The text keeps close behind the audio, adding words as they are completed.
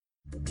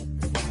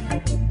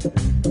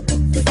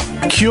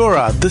Kia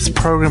ora, this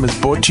program is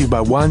brought to you by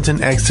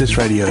Wellington Access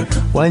Radio.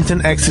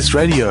 Wellington Access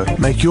Radio,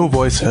 make your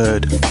voice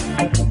heard.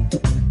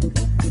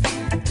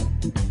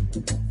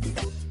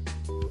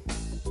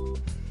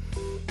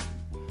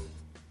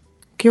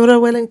 Kia ora,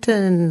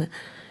 Wellington.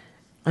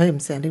 I am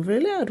sounding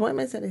very loud. Why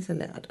am I sounding so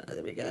loud? Oh,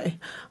 there we go.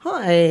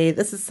 Hi,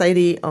 this is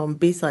Sadie on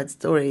B-Side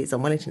Stories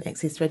on Wellington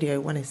Access Radio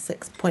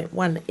 106.1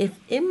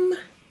 FM.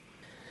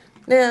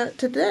 Now,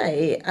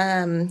 today,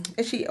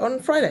 actually on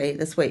Friday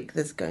this week,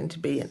 there's going to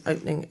be an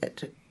opening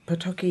at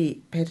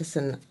Potoki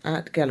Patterson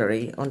Art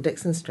Gallery on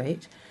Dixon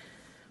Street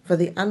for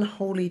the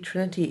Unholy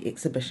Trinity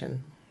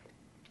exhibition.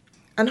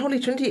 Unholy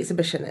Trinity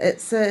exhibition,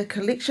 it's a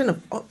collection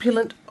of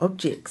opulent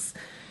objects,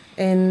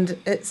 and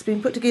it's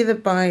been put together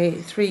by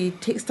three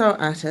textile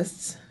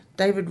artists,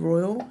 David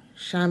Royal,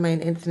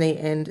 Charmaine Anthony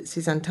and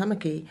Suzanne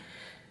Tamaki.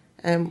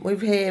 We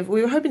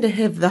were hoping to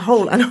have the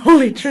whole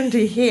Unholy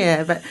Trinity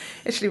here, but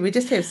actually we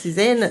just have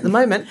Suzanne at the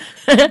moment.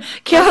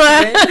 Kia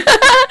ora.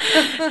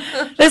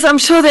 Liz, I'm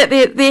sure that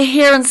they're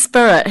here in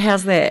spirit.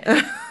 How's that?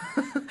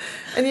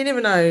 And you never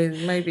know,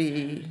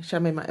 maybe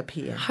Charmaine might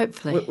appear.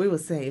 Hopefully. We will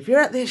see. If you're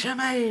out there,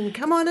 Charmaine,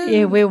 come on in.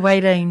 Yeah, we're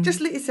waiting.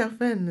 Just let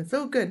yourself in. It's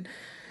all good.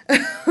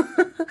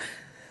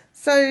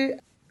 So,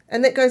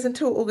 and that goes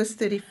until August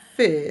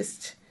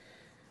 31st.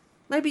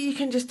 Maybe you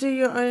can just do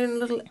your own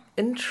little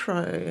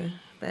intro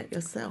about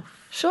yourself.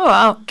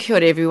 Sure. Kia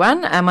ora,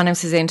 everyone. My name's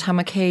Suzanne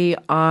Tamaki.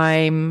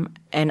 I'm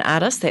an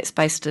artist that's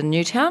based in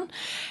Newtown,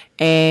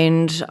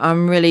 and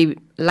I'm really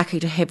lucky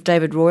to have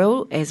David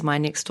Royal as my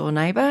next door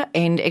neighbour,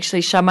 and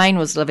actually Charmaine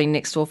was living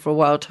next door for a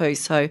while too,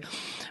 so it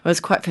was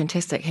quite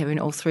fantastic having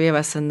all three of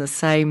us in the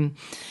same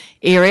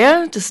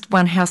area, just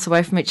one house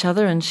away from each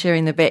other and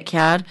sharing the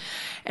backyard.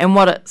 And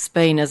what it's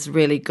been is a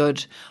really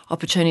good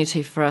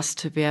opportunity for us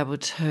to be able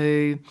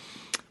to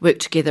work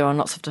together on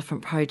lots of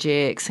different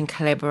projects and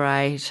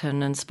collaborate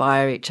and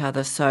inspire each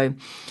other. So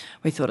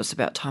we thought it's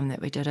about time that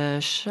we did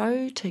a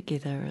show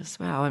together as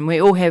well. And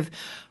we all have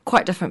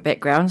quite different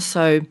backgrounds.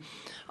 So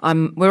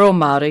we're all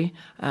Māori.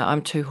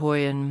 I'm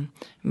Tūhoe and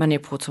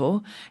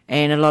Maniapoto,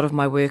 and a lot of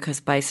my work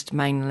is based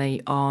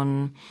mainly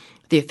on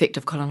the effect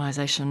of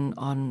colonisation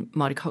on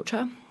Māori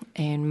culture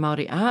and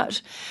Māori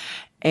art.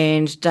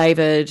 And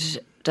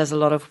David does a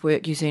lot of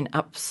work using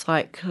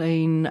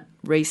upcycling,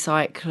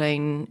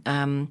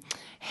 recycling,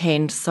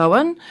 hand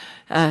sewn.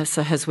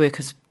 So his work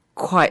is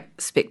quite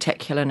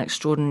spectacular and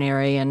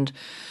extraordinary. And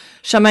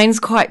Charmaine's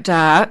quite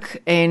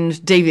dark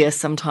and devious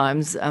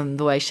sometimes,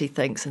 the way she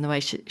thinks and the way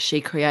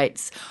she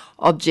creates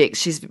objects.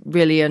 She's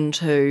really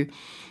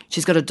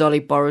she's got a dolly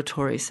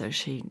laboratory, so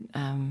she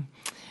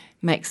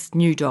makes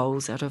new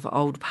dolls out of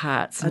old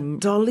parts. A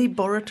dolly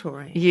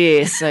laboratory?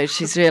 Yeah, so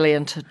she's really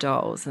into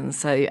dolls. And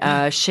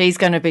so she's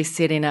going to be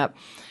setting up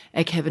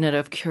a cabinet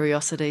of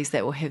curiosities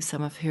that will have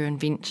some of her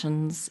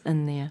inventions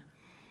in there.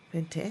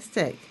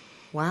 Fantastic.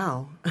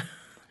 Wow.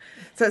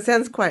 So it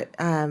sounds quite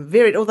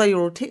varied, although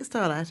you're all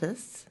textile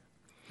artists.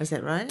 Is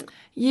that right?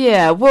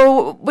 Yeah,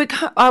 well,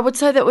 I would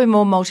say that we're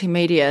more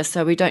multimedia,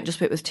 so we don't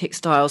just work with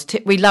textiles.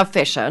 We love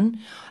fashion,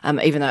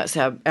 even though it's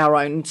our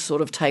own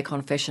sort of take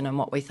on fashion and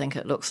what we think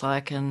it looks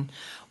like and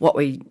what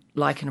we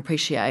like and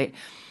appreciate.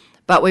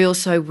 But we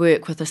also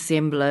work with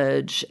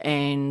assemblage,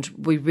 and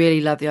we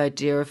really love the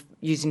idea of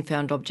using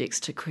found objects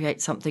to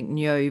create something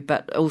new,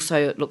 but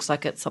also it looks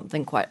like it's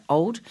something quite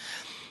old.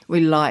 We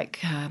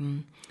like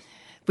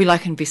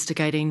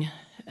investigating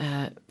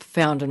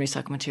found and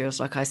recycled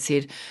materials, like I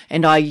said,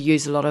 and I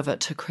use a lot of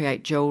it to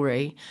create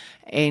jewellery,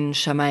 and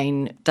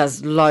Charmaine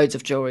does loads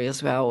of jewellery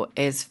as well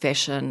as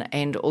fashion,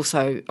 and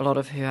also a lot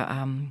of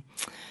her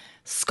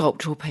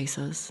sculptural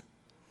pieces.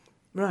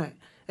 Right.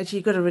 Actually,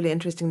 you've got a really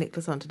interesting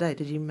necklace on today.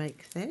 Did you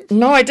make that?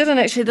 No, I didn't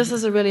actually. This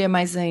is a really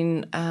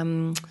amazing...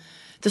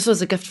 this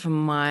was a gift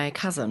from my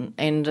cousin,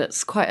 and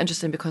it's quite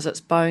interesting because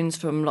it's bones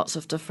from lots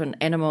of different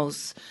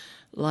animals,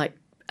 like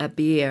a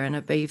bear and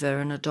a beaver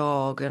and a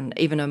dog and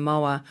even a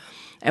moa.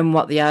 And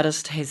what the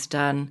artist has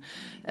done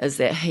is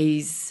that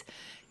he's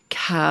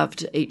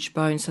carved each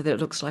bone so that it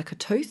looks like a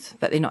tooth,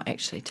 but they're not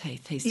actually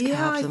teeth. He's carved them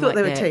like that. I thought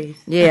they were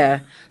teeth.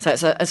 Yeah,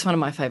 so it's one of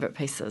my favourite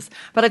pieces.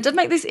 But I did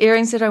make these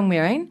earrings that I'm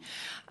wearing,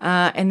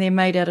 and they're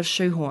made out of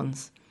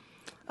shoehorns.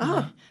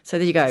 Oh. So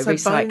there you go, So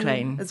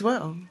recycling. bone as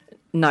well?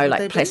 No,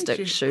 like plastic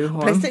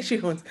shoehorns. Plastic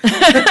shoehorns.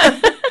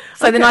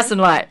 So they're nice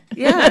and light.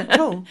 Yeah,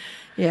 cool.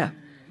 Yeah.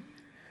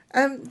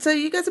 So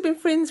you guys have been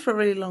friends for a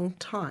really long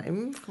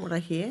time, from what I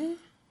hear.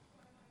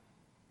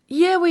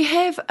 Yeah, we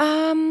have.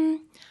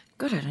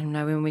 God, I don't even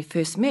know when we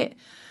first met.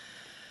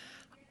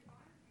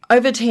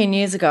 Over 10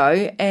 years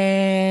ago,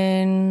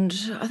 and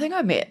I think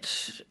I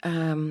met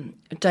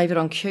David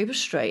on Cuba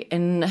Street,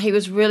 and he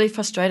was really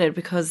frustrated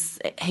because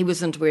he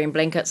was into wearing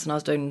blankets, and I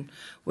was doing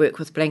work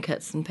with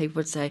blankets, and people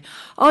would say,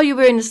 "Oh, you're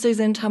wearing the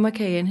Suzanne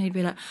Tamaki," and he'd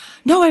be like,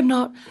 "No, I'm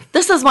not.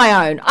 This is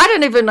my own. I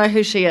don't even know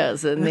who she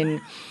is." And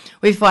then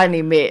we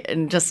finally met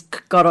and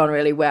just got on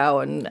really well,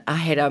 and I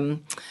had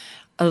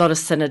a lot of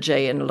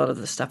synergy, and a lot of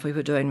the stuff we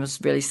were doing was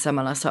really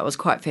similar, so it was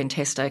quite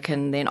fantastic.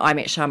 And then I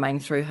met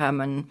Charmaine through him,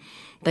 and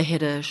they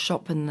had a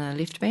shop in the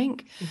Left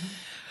Bank. Mm-hmm.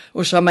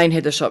 Well, Charmaine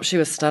had the shop. She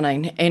was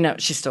stunning,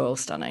 and she's still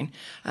stunning.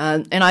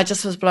 And I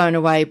just was blown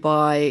away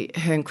by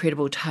her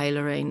incredible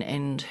tailoring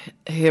and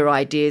her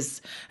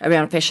ideas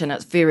around fashion.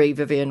 It's very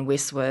Vivienne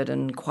Westwood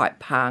and quite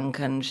punk,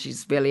 and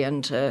she's really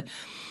into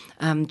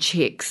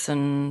checks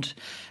and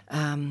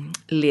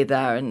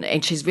leather,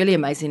 and she's really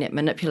amazing at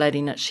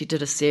manipulating it. She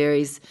did a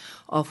series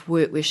of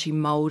work where she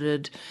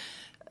moulded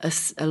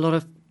a lot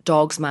of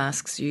dogs'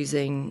 masks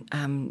using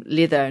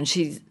leather, and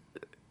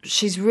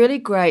she's really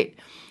great.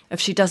 If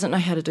she doesn't know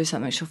how to do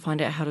something, she'll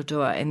find out how to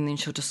do it, and then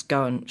she'll just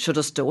go and she'll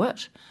just do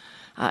it.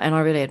 And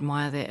I really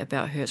admire that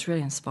about her. It's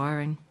really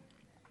inspiring.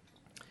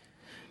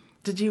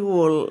 Did you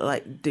all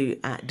do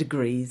art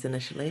degrees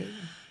initially?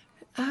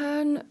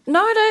 No,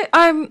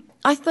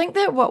 I think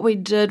that what we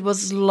did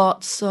was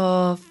lots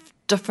of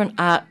different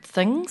art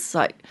things.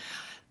 Like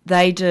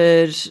they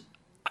did,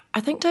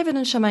 I think David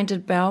and Charmaine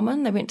did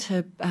Bauman. They went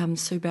to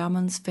Sue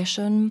Bauman's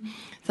fashion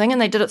thing, and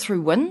they did it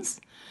through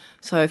WINS.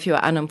 So if you were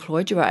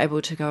unemployed, you were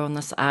able to go on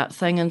this art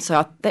thing, and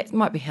so that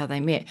might be how they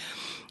met.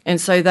 And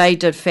so they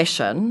did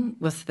fashion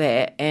with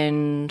that,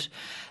 and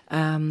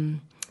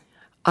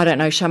I don't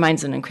know,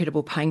 Charmaine's an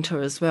incredible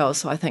painter as well,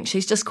 so I think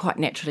she's just quite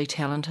naturally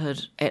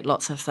talented at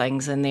lots of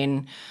things. And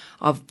then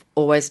I've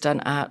always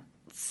done art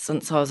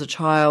since I was a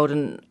child,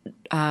 and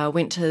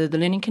went to the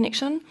Learning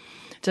Connection,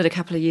 did a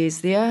couple of years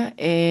there,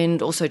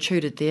 and also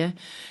tutored there,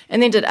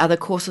 and then did other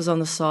courses on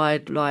the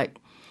side like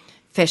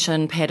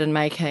fashion, pattern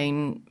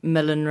making,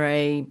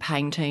 millinery,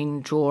 painting,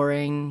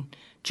 drawing,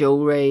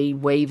 jewellery,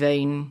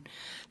 weaving,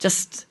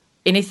 just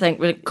anything,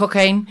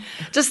 cooking,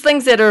 just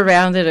things that are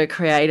around that are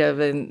creative,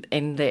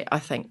 and that I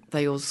think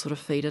they all sort of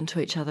feed into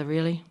each other,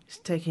 really.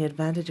 Just taking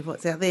advantage of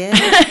what's out there.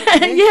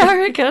 Yeah, I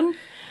reckon.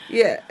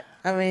 Yeah,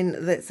 I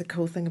mean, that's the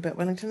cool thing about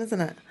Wellington,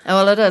 isn't it? Oh,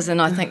 well, it is, and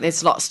I think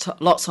there's lots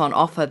on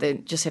offer. They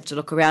just have to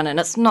look around, and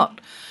it's not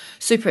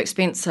super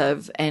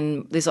expensive,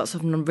 and there's lots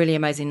of really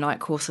amazing night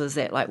courses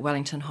at like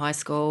Wellington High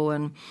School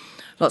and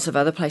lots of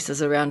other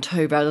places around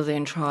too, rather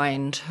than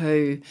trying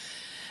to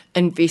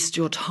invest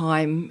your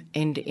time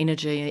and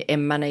energy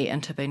and money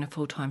into being a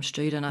full-time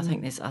student. I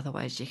think there's other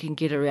ways you can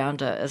get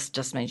around it. It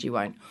just means you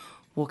won't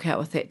walk out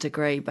with that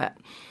degree, but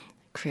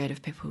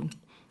creative people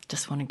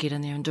just want to get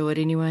in there and do it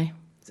anyway.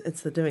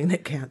 It's the doing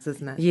that counts,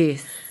 isn't it?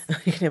 Yes.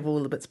 You can have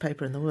all the bits of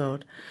paper in the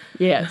world.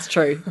 Yeah, it's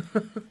true.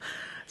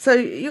 So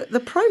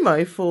the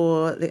promo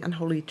for the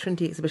Unholy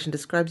Trinity exhibition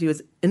describes you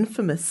as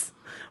infamous.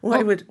 Why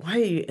are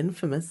you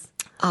infamous?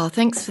 Oh,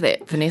 thanks for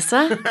that,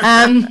 Vanessa.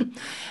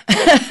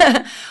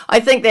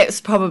 I think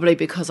that's probably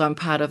because I'm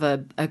part of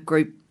a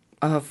group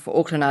of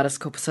Auckland artists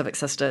called Pacific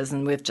Sisters,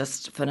 and we've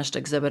just finished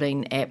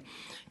exhibiting at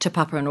Te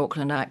Papa and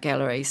Auckland Art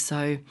Gallery.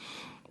 So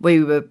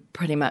we were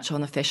pretty much on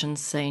the fashion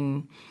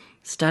scene,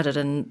 started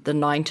in the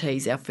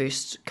 90s. Our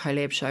first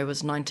collab show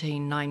was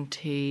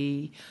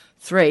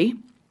 1993.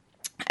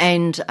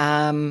 And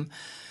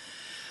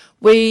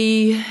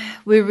we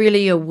were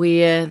really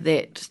aware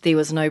that there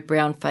was no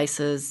brown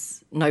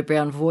faces, no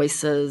brown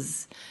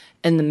voices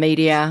in the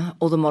media.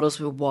 All the models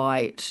were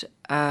white.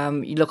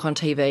 You look on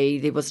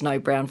TV, there was no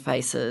brown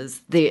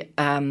faces. There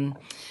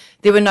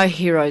were no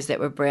heroes that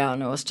were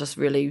brown. It was just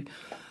really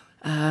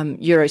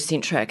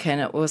Eurocentric,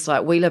 and it was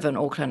like, we live in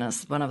Auckland,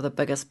 it's one of the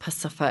biggest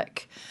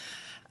Pacific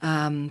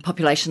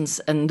populations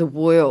in the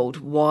world.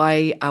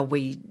 Why are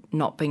we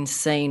not being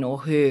seen or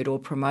heard or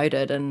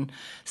promoted? And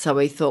so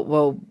we thought,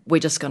 well, we're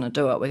just going to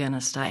do it. We're going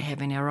to start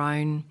having our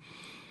own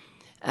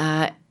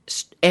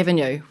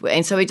avenue.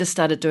 And so we just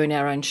started doing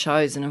our own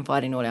shows and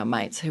inviting all our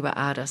mates who were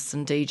artists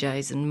and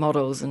DJs and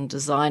models and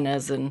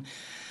designers, and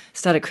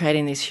started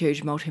creating these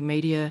huge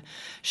multimedia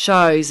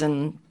shows.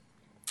 And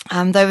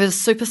they were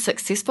super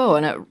successful,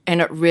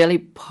 and it really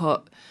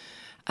put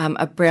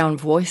a brown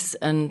voice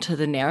into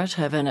the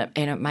narrative, and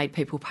it made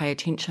people pay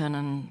attention.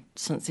 And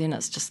since then,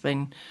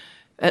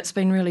 it's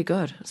been really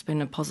good. It's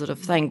been a positive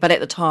thing. But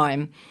at the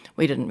time,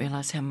 we didn't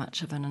realise how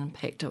much of an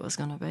impact it was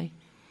going to be.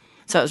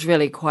 So it was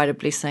really quite a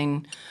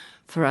blessing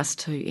for us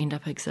to end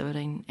up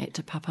exhibiting at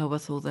Te Papa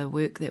with all the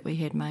work that we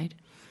had made.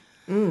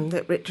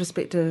 That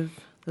retrospective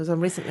was on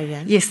recently,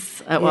 yeah?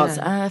 Yes, it was.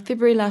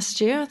 February last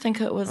year, I think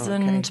it was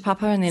in Te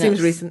Papa. And then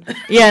seems recent.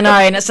 Yeah, no,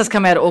 and it's just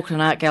come out at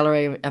Auckland Art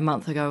Gallery a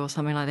month ago or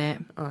something like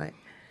that. All right.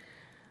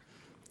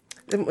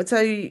 So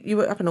you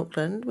were up in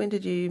Auckland. When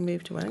did you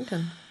move to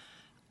Wellington?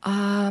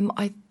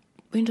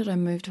 When did I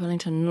move to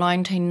Wellington?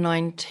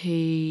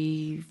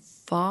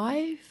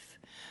 1995.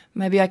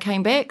 Maybe I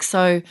came back.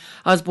 So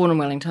I was born in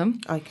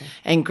Wellington,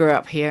 and grew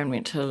up here and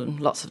went to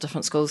lots of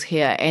different schools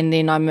here. And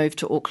then I moved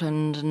to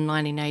Auckland in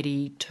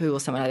 1982 or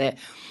something like that.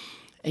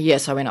 Yeah,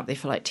 so I went up there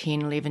for like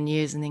 10, 11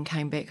 years, and then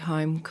came back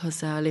home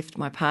because I left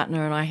my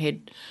partner, and I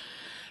had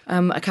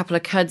a couple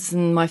of kids,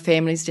 and my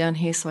family's down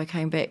here, so I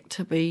came back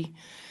to be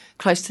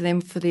close to them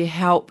for their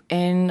help.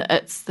 And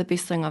it's the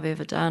best thing I've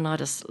ever done. I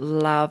just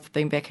love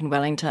being back in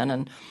Wellington.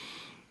 And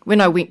when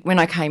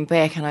I came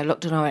back and I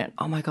looked and I went,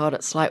 oh my God,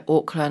 it's like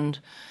Auckland.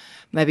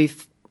 Maybe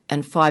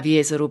in 5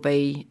 years it'll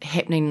be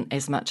happening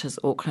as much as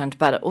Auckland,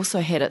 but it also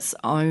had its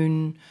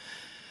own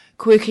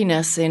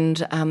quirkiness,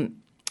 and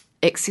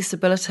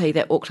accessibility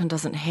that Auckland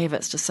doesn't have.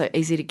 It's just so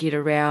easy to get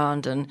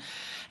around, and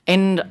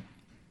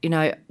you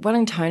know,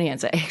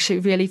 Wellingtonians are actually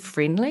really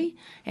friendly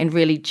and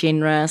really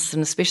generous,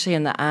 and especially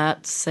in the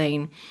arts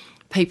scene,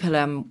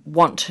 people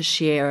want to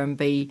share and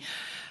be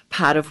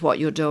part of what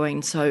you're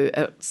doing. So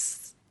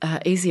it's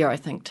easier, I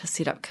think, to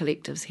set up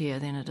collectives here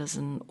than it is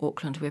in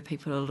Auckland, where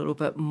people are a little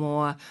bit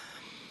more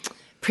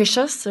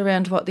precious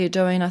around what they're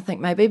doing, I think,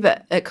 maybe,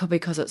 but it could be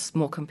because it's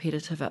more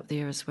competitive up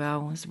there as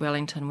well. As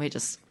Wellington, we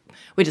just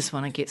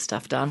want to get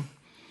stuff done.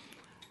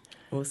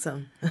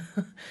 Awesome.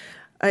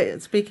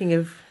 Speaking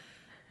of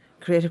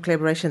creative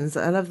collaborations,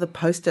 I love the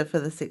poster for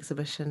this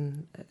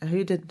exhibition.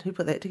 Who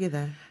put that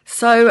together?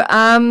 So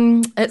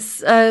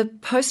it's a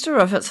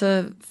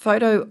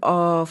photo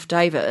of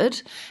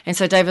David, and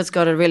so David's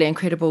got a really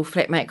incredible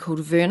flatmate called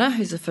Verna,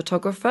 who's a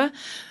photographer.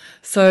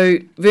 So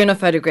Verna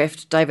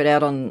photographed David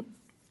out on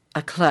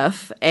a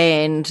cliff,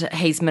 and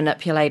he's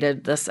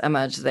manipulated this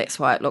image. That's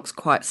why it looks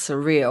quite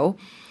surreal.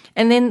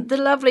 And then the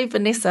lovely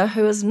Vanessa,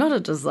 who is not a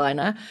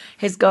designer,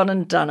 has gone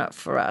and done it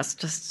for us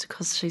just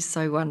because she's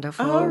so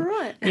wonderful. Oh,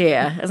 right.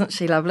 Yeah, isn't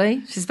she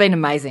lovely? She's been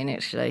amazing,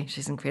 actually.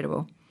 She's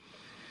incredible.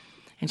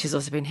 And she's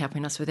also been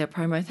helping us with our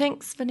promo.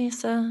 Thanks,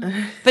 Vanessa.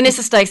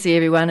 Vanessa Stacey,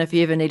 everyone. If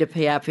you ever need a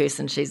PR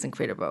person, she's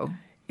incredible.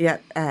 Yeah,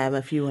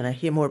 if you want to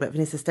hear more about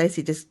Vanessa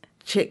Stacey, just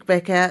check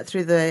back out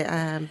through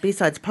the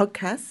B-Sides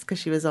podcast, because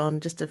she was on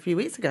just a few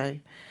weeks ago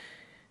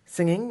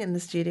singing in the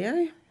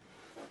studio.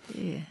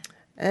 Yeah.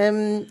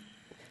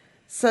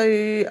 So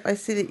I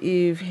see that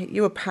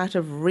you were part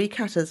of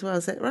Recut as well,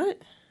 is that right?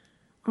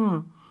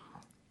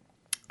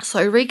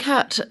 So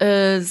Recut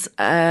is,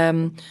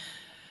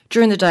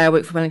 during the day I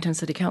work for Wellington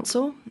City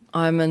Council.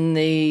 I'm in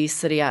the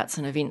City Arts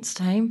and Events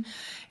team,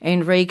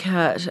 and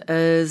Recut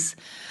is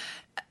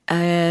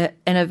an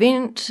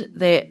event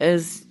that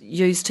is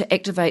used to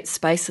activate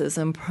spaces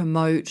and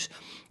promote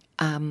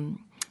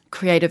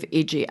creative,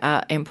 edgy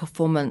art and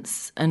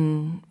performance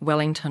in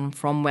Wellington,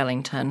 from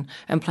Wellington,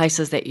 in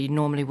places that you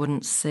normally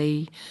wouldn't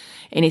see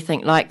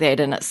anything like that.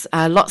 And it's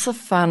lots of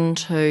fun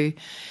to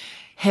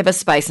have a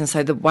space. And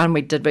so the one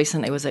we did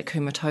recently was at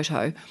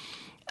Kumatoto,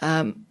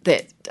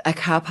 that a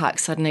car park,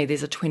 suddenly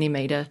there's a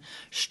 20-metre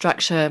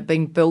structure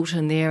being built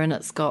in there, and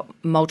it's got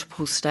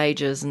multiple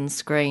stages and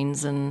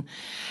screens, and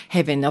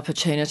having the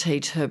opportunity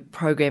to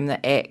program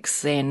the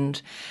acts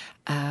and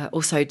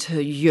also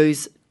to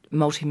use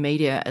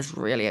multimedia is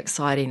really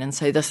exciting. And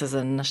so this is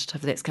an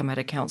initiative that's come out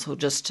of council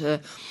just to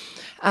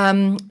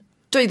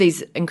do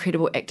these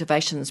incredible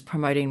activations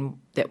promoting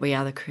that we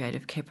are the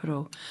creative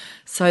capital.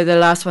 So the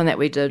last one that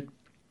we did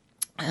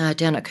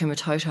down at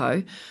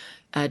Kumatoto,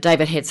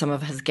 David had some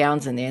of his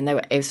gowns in there, and they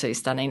were absolutely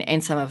stunning,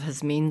 and some of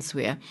his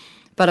menswear.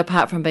 But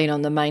apart from being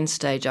on the main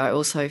stage, I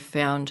also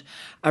found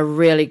a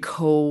really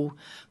cool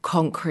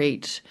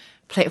concrete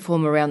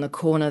platform around the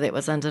corner that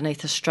was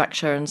underneath a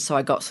structure, and so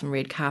I got some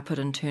red carpet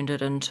and turned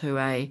it into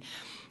a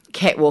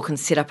catwalk and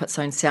set up its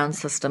own sound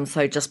system.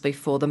 So just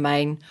before the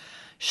main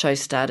show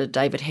started,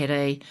 David had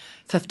a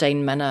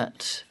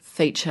 15-minute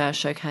feature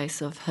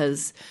showcase of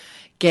his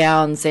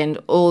gowns, and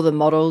all the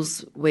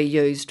models we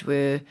used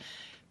were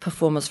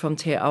performers from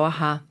Te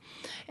Auaha,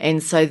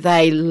 and so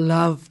they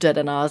loved it.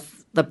 And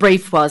the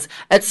brief was,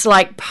 it's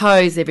like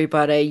Pose,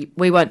 everybody.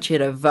 We want you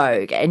to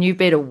Vogue, and you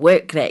better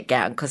work that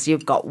gown because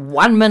you've got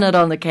 1 minute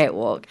on the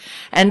catwalk.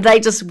 And they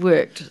just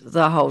worked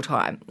the whole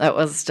time. It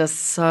was just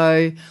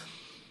so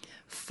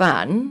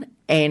fun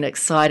and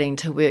exciting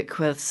to work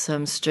with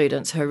some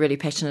students who are really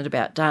passionate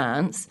about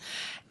dance.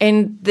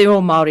 And they're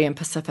all Māori and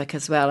Pacific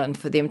as well, and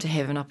for them to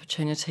have an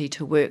opportunity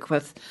to work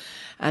with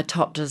a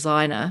top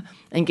designer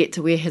and get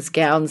to wear his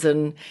gowns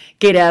and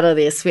get out of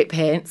their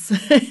sweatpants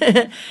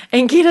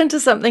and get into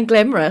something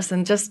glamorous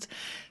and just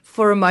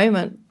for a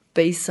moment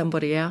be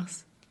somebody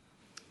else.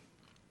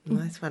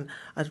 Nice one.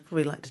 I'd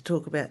probably like to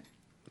talk about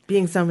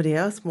being somebody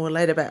else more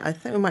later, but I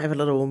think we might have a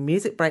little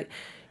music break.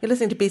 You're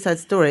listening to B-Side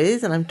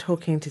Stories, and I'm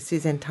talking to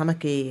Suzanne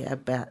Tamaki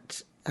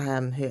about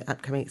her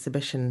upcoming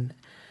exhibition,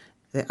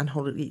 The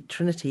Unholy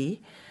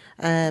Trinity.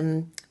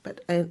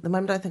 But at the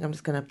moment, I think I'm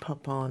just going to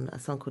pop on a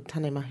song called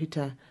Tane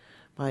Mahuta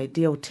by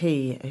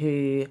DLT,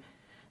 who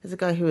is a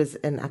guy who was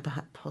in Upper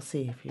Hutt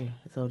Posse, if you're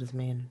as old as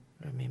me and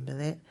remember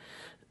that.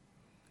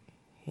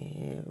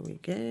 Here we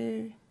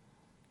go.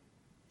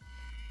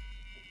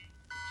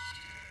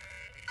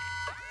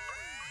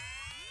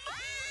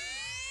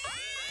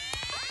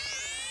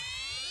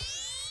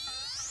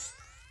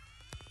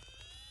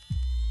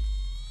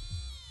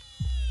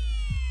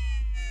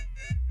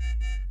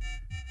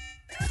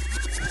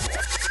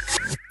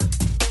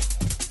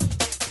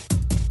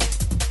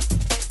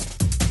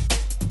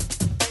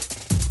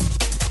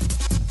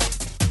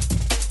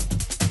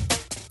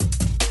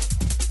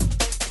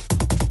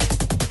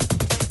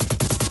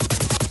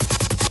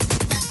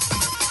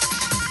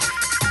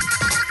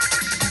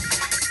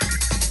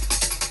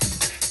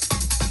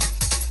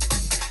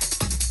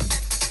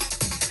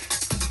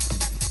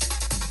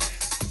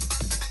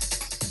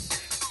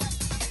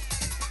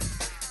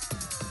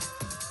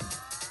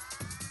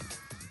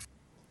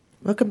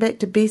 Welcome back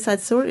to B-Side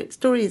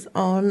Stories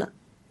on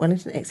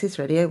Wellington Access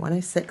Radio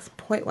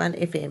 106.1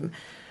 FM.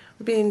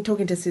 We've been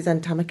talking to Suzanne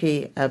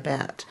Tamaki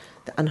about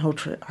the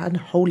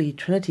Unholy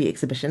Trinity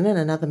exhibition, and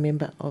another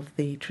member of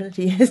the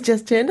Trinity has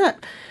just turned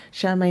up.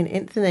 Charmaine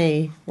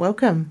Anthony,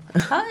 welcome.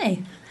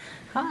 Hi.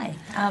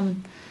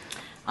 I'm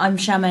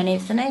Charmaine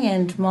Anthony,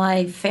 and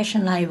my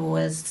fashion label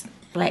is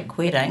Black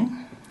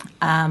Wedding.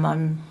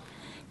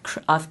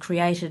 I've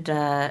created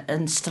an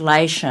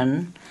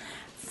installation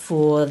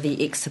for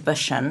the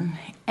exhibition,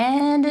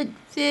 and it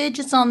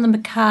verges on the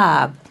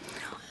macabre.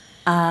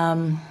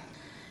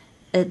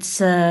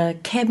 It's a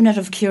cabinet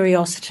of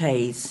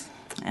curiosities,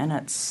 and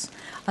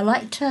I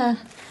like to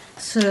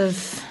sort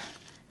of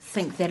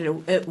think that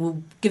it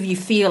will give you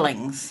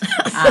feelings,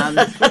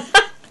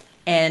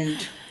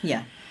 and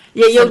yeah.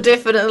 Yeah, you'll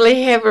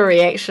definitely have a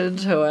reaction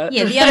to it.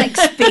 Yeah, the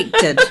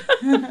unexpected.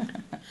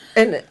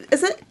 And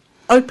is it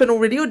open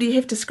already, or do you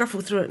have to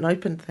scruffle through it and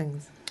open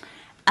things?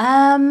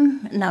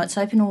 No, it's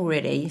open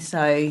already,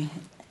 so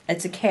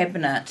it's a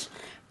cabinet,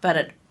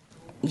 but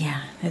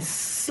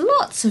there's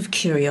lots of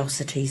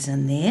curiosities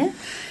in there.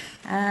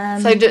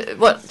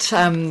 What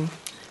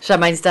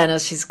Charmaine's done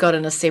is she's got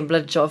an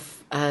assemblage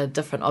of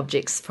different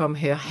objects from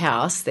her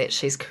house that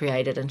she's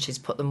created, and she's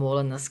put them all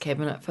in this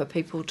cabinet for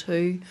people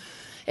to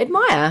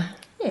admire.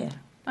 Yeah,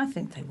 I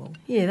think they will.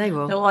 Yeah, they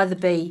will. They'll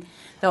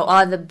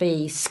either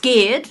be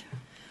scared.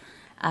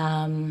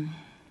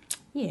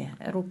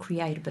 It'll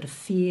create a bit of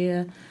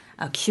fear,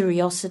 a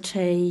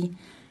curiosity.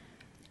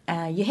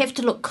 You have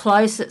to look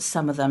close at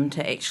some of them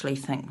to actually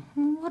think,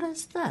 what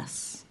is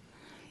this?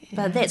 Yeah.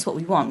 But that's what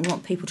we want. We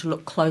want people to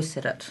look close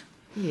at it.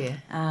 Yeah.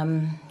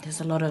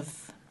 There's a lot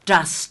of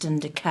dust and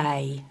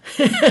decay.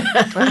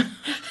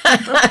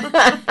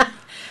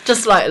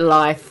 Just like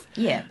life.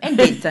 Yeah, and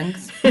dead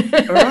things.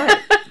 Right.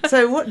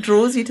 So what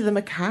draws you to the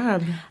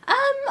macabre?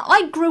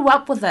 I grew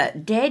up with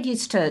it. Dad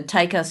used to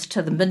take us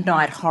to the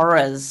midnight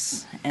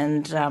horrors,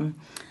 and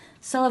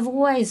so I've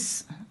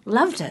always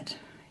loved it,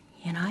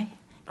 you know.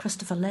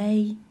 Christopher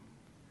Lee,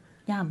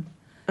 yum.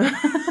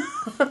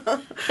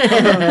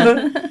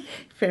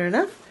 Fair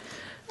enough.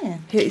 Yeah.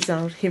 He's an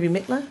old heavy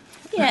metaler.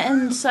 Yeah,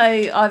 and so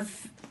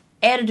I've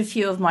added a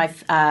few of my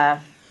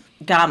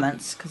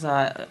garments, because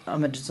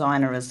I'm a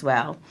designer as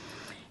well.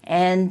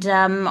 And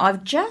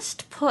I've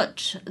just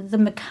put the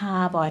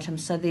macabre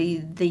items, so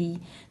the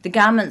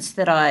garments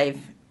that I've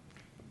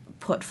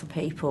put for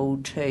people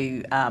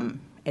to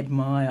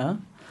admire.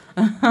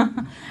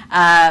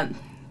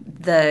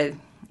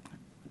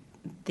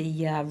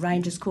 The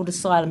range is called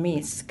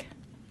Asylum-esque.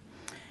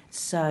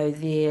 So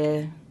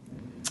they're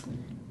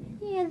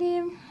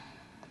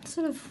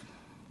sort of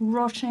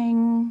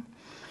rotting,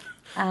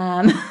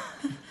 Mad.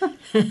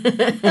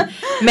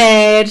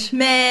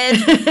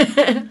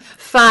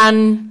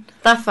 Fun.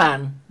 They're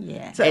fun.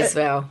 Yeah. So, as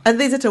well. And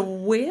these are to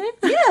wear?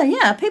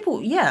 Yeah,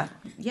 people, yeah.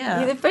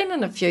 Yeah, they've been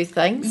in a few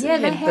things. Yeah,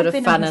 they had have a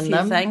bit been of fun in a few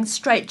them. things.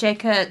 Straight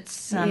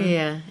jackets.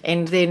 Yeah,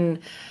 and then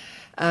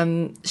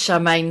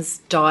Charmaine's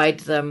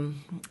dyed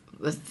them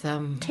with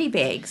tea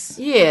bags.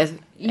 Yeah,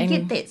 You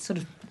get that sort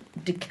of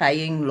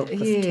decaying look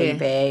with tea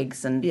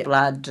bags and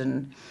blood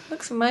and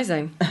looks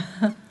amazing.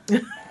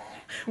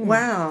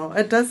 Wow,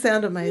 it does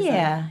sound amazing.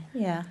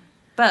 Yeah.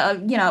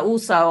 But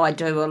also I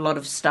do a lot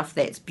of stuff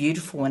that's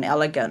beautiful and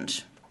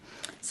elegant.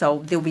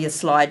 So there'll be a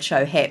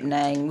slideshow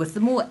happening with the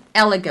more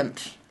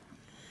elegant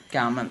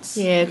garments.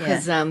 Yeah,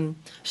 because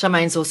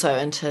Charmaine's also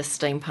into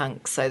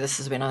steampunk, so this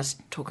is when I was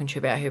talking to you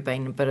about her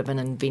being a bit of an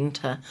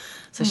inventor.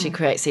 So she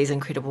creates these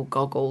incredible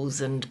goggles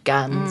and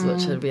guns,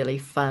 which are really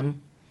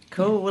fun.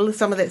 Cool. Will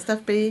some of that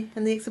stuff be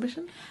in the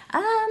exhibition?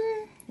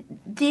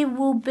 There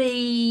will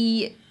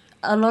be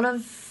a lot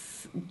of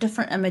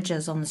different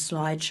images on the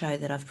slideshow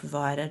that I've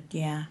provided.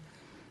 Yeah.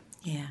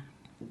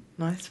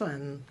 Nice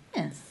one.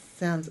 Yeah.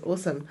 Sounds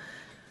awesome.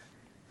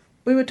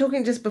 We were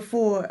talking just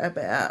before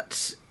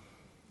about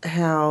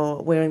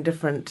how wearing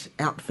different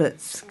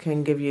outfits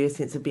can give you a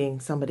sense of being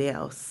somebody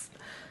else.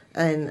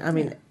 And I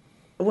mean,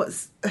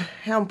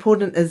 how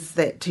important is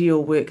that to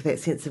your work, that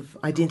sense of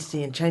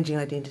identity and changing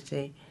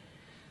identity?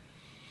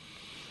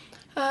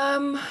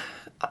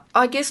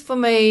 I guess for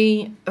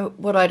me,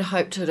 what I'd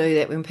hope to do,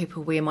 that when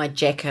people wear my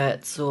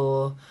jackets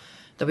or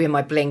they wear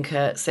my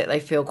blankets, that they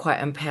feel quite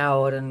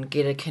empowered and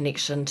get a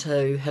connection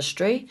to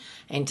history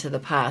and to the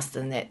past,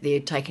 and that they're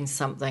taking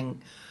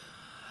something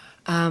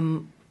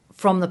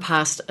from the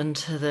past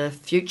into the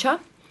future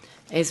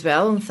as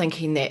well, and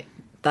thinking that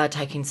they're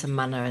taking some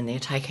mana and they're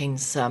taking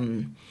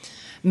some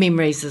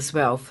memories as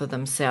well for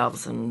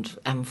themselves and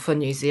for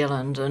New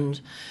Zealand. And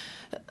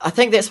I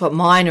think that's what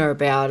mine are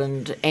about,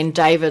 and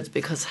David's,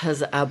 because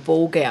his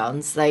ball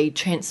gowns, they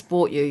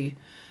transport you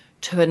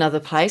to another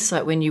place.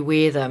 Like when you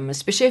wear them,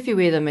 especially if you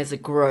wear them as a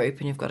group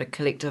and you've got a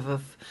collective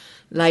of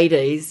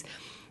ladies,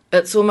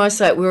 it's almost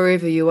like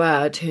wherever you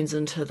are, it turns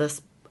into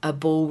this a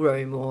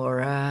ballroom,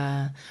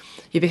 or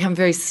you become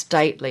very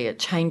stately. It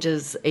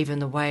changes even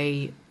the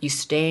way you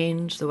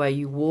stand, the way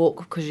you walk,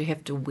 because you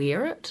have to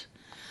wear it,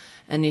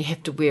 and you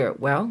have to wear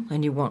it well,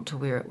 and you want to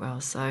wear it well.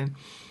 So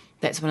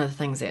that's one of the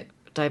things that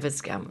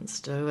David's garments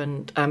do,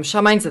 and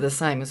Charmaine's are the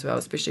same as well,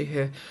 especially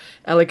her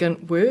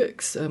elegant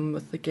works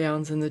with the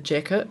gowns and the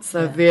jackets.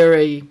 They're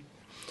very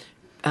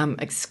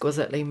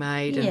exquisitely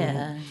made.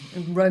 Yeah,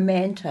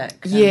 romantic.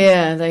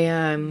 Yeah, they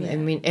are.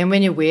 And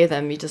when you wear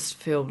them, you just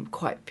feel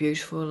quite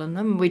beautiful in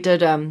them. We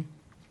did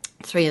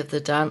 3 of the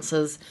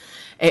dancers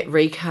at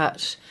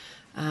Recut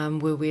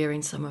were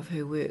wearing some of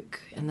her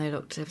work, and they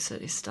looked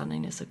absolutely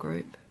stunning as a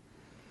group.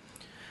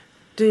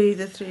 Do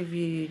the 3 of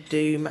you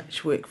do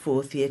much work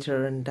for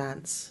theatre and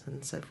dance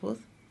and so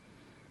forth?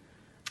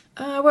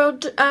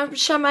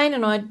 Charmaine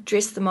and I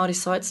dress the Māori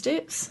side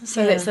steps,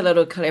 so that's a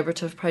little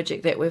collaborative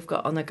project that we've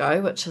got on the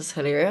go, which is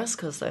hilarious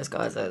because those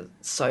guys are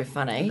so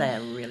funny. They're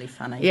really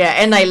funny. Yeah,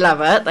 and they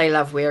love it. They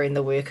love wearing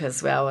the work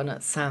as well, and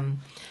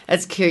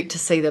it's cute to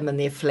see them in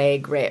their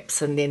flag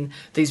wraps and then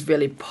these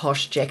really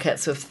posh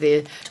jackets with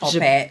their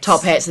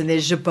top hats and their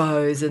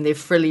jabots and their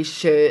frilly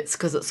shirts,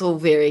 because it's all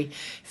very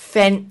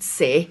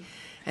fancy.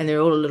 And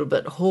they're all a little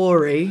bit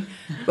hoary,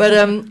 but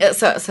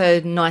it's a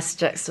nice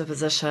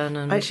juxtaposition.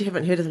 And I actually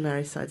haven't heard of the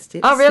Māori Side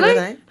Steps. Oh, really? Are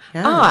they?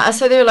 Yeah.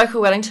 So they're a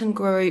local Wellington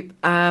group,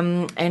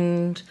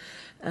 and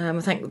I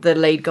think the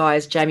lead guy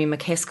is Jamie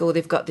McCaskill.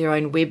 They've got their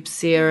own web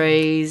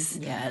series.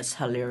 Yeah, it's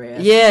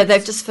hilarious. Yeah,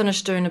 they've just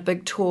finished doing a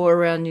big tour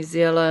around New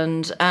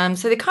Zealand. So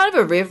they're kind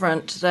of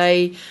irreverent.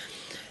 They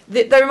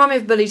remind me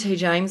of Billy T.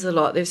 James a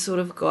lot. They've sort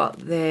of got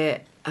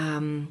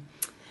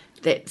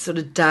that sort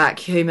of dark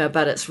humour,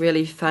 but it's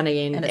really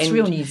funny. And it's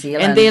real New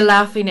Zealand. And they're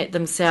laughing at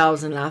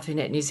themselves and laughing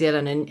at New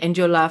Zealand, and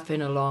you're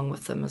laughing along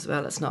with them as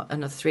well. It's not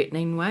in a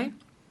threatening way.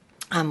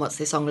 What's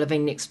their song,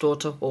 Living Next Door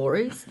to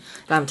Hories?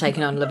 I'm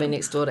taking on Living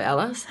Next Door to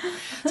Alice.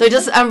 So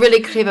just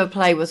really clever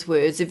play with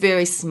words. They're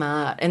very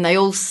smart, and they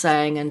all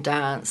sing and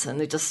dance,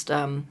 and they're just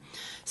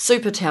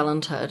super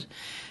talented.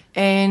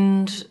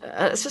 And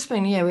it's just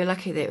been, we're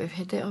lucky that we've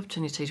had that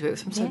opportunity to work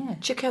with them. So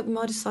check out the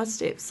Māori Side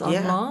Steps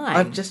online.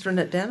 I've just written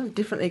it down. I'm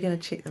definitely going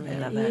to check them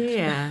out.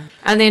 Yeah.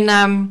 And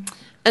then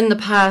in the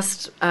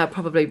past,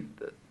 probably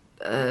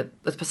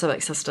with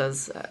Pacific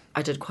Sisters,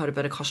 I did quite a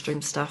bit of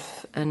costume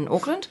stuff in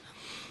Auckland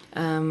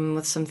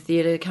with some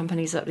theatre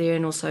companies up there,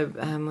 and also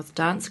with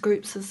dance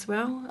groups as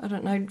well. I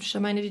don't know,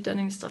 Charmaine, have you done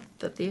any stuff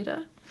for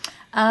theatre?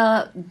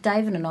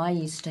 David and I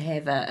used to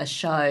have a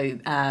show,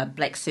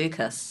 Black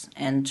Circus,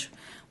 and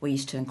we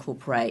used to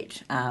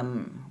incorporate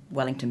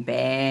Wellington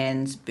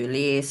bands,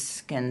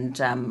 burlesque, and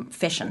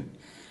fashion.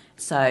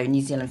 So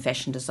New Zealand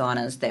fashion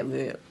designers that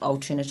were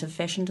alternative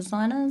fashion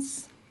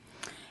designers.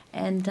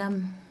 And,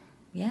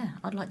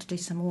 I'd like to do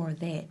some more of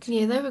that.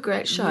 Yeah, they were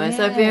great shows.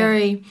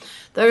 They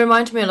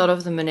remind me a lot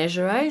of the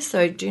Menagerie.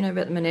 So do you know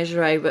about the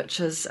Menagerie, which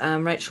is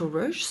Rachel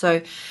Rouge?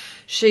 So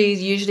she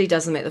usually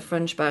does them at the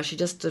Fringe Bar. She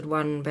just did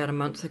one about a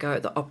month ago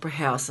at the Opera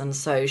House, and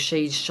so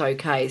she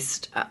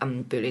showcased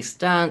burlesque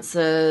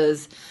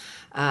dancers,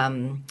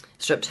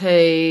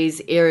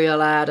 striptease,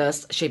 aerial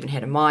artists. She even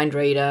had a mind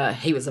reader.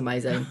 He was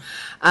amazing.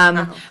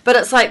 But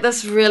it's like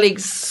this really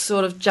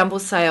sort of jumble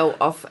sale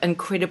of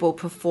incredible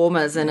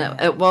performers, and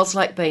it was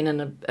like being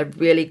in a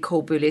really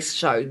cool burlesque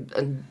show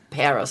in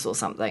Paris or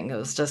something. It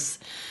was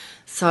just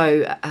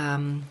so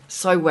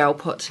well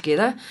put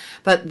together.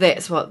 But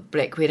that's what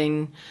Black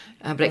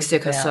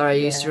Circus,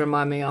 used to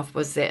remind me of,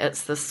 was that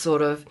it's this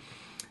sort of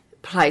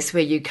place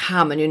where you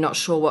come and you're not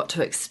sure what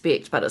to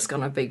expect, but it's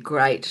going to be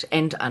great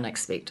and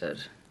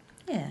unexpected.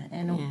 Yeah,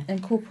 and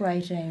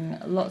incorporating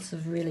lots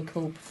of really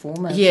cool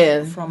performers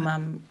from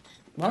Wellington.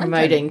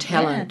 Promoting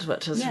talent,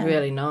 which is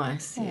really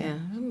nice. Yeah.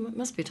 It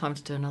must be time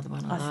to do another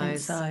one of those. I think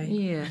so.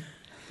 Yeah.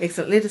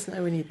 Excellent. Let us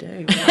know when you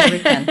do. I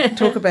reckon.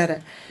 Talk about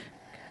it.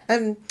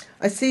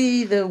 I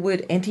see the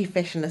word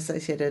anti-fashion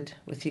associated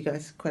with you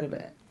guys quite a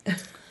bit.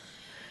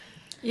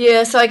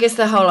 Yeah, so I guess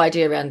the whole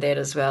idea around that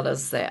as well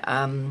is that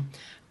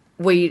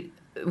we're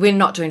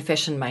not doing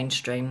fashion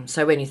mainstream.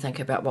 So when you think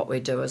about what we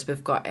do, is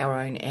we've got our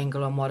own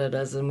angle on what it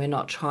is, and we're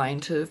not trying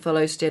to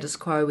follow status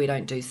quo. We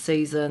don't do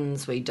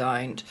seasons. We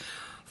don't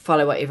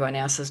follow what everyone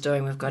else is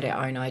doing. We've got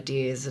our own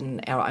ideas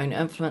and our own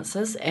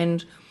influences,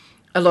 and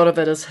a lot of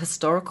it is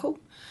historical.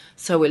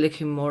 So we're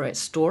looking more at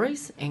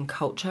stories and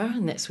culture,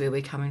 and that's where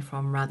we're coming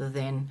from, rather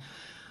than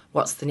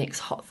what's the next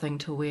hot thing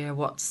to wear,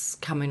 what's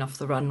coming off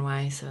the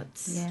runway. So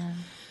it's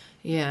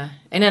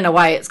and in a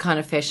way it's kind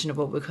of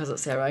fashionable because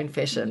it's our own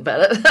fashion,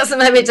 but it doesn't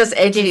maybe just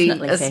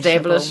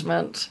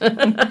anti-establishment.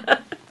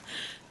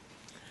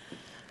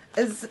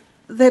 Is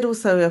that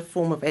also a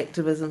form of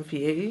activism for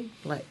you?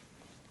 Like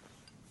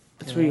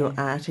through your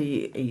art, are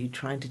you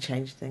trying to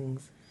change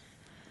things?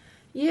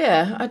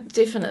 Yeah, it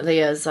definitely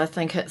is. I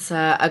think it's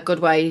a good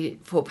way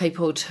for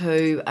people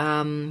to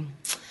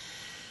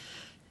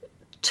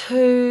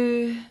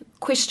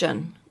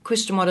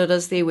question what it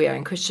is they're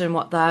wearing, question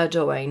what they're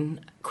doing,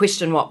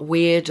 question what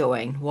we're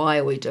doing, why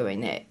are we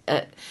doing that?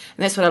 And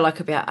that's what I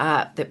like about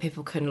art, that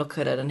people can look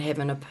at it and have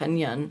an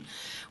opinion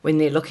when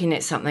they're looking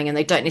at something, and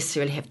they don't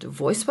necessarily have to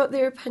voice what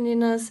their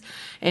opinion is.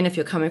 And if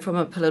you're coming from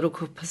a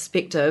political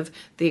perspective,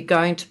 they're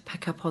going to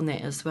pick up on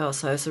that as well.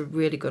 So it's a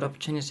really good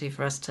opportunity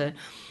for us to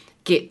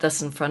get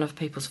this in front of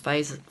people's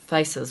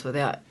faces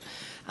without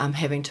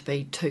having to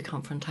be too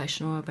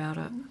confrontational about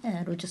it.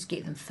 Yeah, it'll just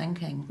get them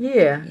thinking.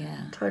 Yeah,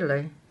 Yeah.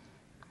 totally.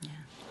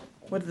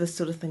 What are the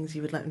sort of things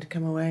you would like them to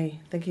come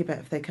away thinking about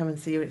if they come and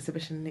see your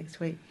exhibition next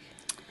week?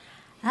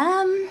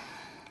 The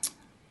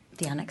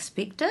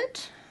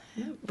unexpected.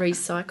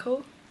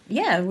 Recycle.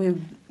 Yeah, we're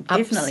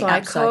definitely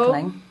Upcycle.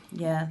 upcycling.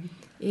 Yeah.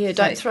 Yeah, So-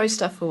 don't throw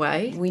stuff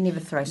away. We never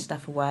throw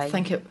stuff away.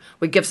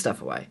 We give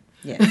stuff away.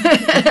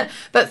 Yeah.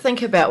 But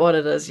think about what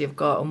it is you've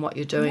got and what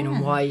you're doing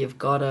and why you've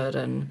got it,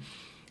 and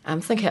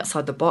think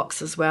outside the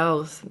box as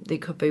well. There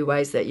could be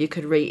ways that you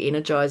could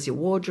re-energise your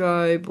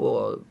wardrobe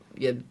or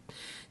your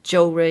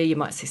jewellery. You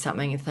might see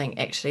something and think,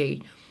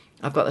 actually,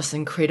 I've got this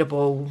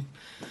incredible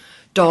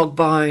dog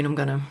bone, I'm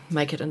going to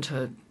make it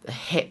into a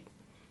hat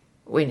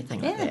or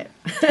anything like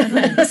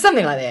that.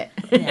 Something like that.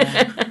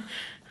 Yeah.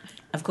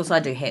 Of course, I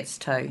do hats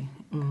too.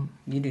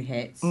 You do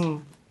hats.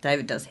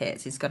 David does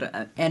hats. He's got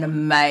an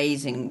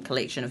amazing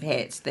collection of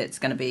hats that's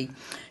going to be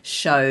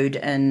showed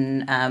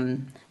in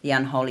the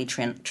Unholy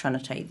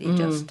Trinity. They're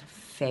just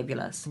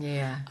fabulous.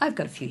 Yeah. I've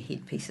got a few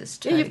headpieces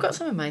too. Yeah, you've got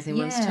some amazing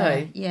ones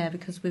too. Yeah,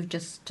 because we've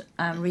just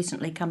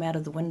recently come out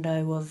of the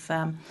window of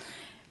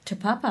Te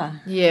Papa.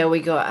 Yeah,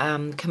 we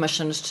got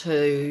commissioned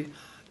to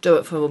do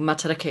it for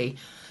Matariki.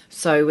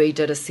 So we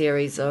did a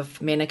series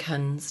of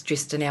mannequins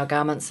dressed in our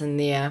garments in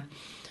there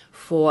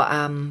for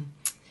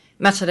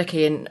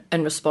Matariki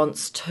in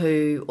response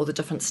to all the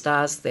different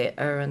stars that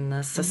are in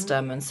the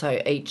system. And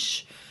so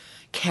each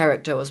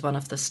character was one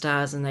of the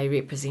stars and they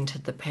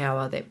represented the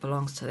power that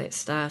belongs to that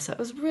star. So it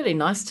was really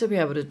nice to be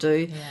able to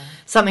do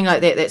something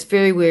like that. That's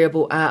very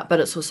wearable art, but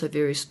it's also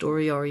very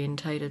story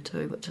orientated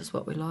too, which is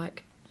what we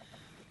like.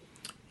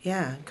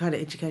 Yeah, kind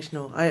of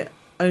educational. I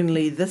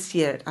only this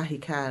year at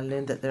Ahika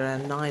learned that there are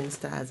 9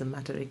 stars in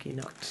Matariki,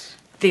 not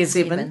There's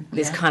 7.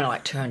 There's Yeah. kind of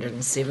like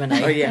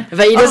 270. Oh, yeah.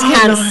 But you just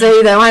can't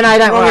see them. I know,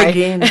 don't Wrong worry.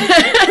 again.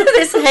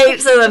 There's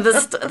heaps of them.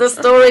 The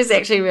story's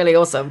actually really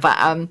awesome. But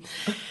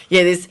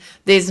yeah,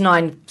 there's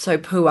 9. So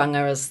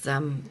Puanga is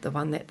the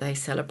one that they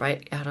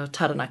celebrate out of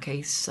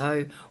Taranaki.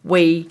 So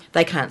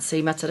they can't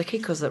see Matariki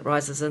because it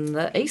rises in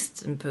the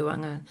east, and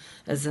Puanga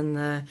is in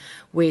the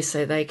west.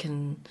 So they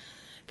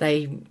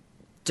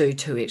do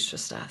 2 extra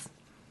stars.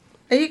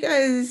 Are you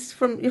guys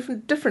you're from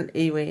different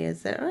iwi,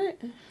 is that right?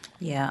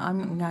 Yeah,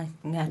 I'm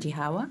Ngāti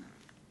Hawa.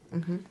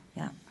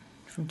 Yeah,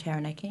 from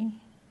Taranaki.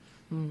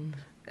 And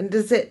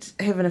does it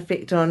have an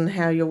effect on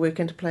how your work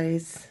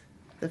interplays,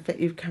 the fact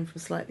you've come from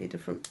slightly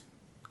different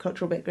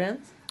cultural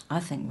backgrounds?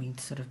 I think we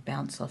sort of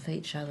bounce off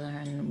each other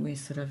and we're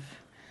sort of...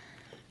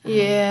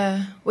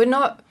 Yeah, we're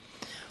not.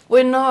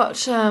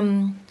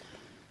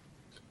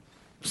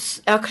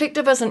 Our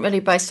collective isn't really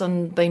based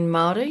on being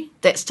Māori.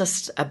 That's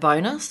just a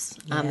bonus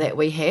that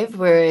we have.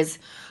 Whereas,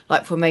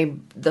 like for me,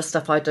 the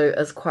stuff I do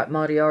is quite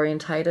Māori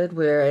orientated.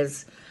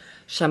 Whereas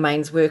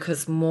Charmaine's work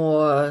is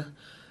more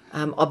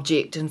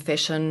object and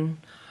fashion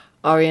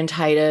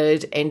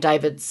orientated, and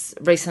David's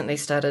recently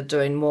started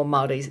doing more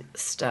Māori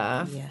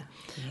stuff. Yeah.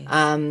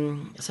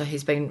 So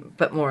he's been a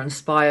bit more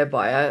inspired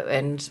by it,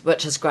 and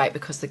which is great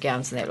because the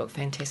gowns and that look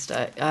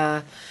fantastic.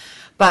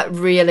 But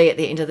really, at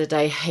the end of the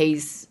day,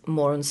 he's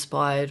more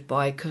inspired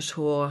by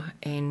couture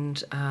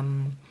and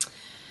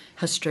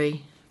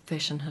history,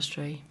 fashion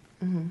history.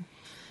 Mm-hmm.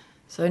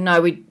 So no,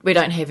 we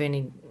don't have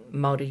any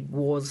Māori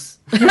wars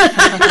in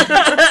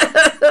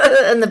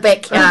the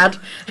backyard.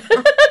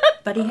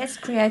 But he has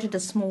created a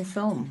small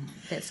film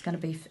that's going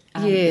to be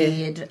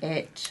aired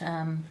at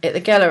the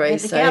gallery.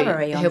 At the so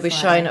gallery on he'll be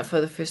Friday. showing it for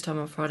the first time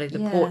on Friday, the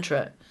Yeah.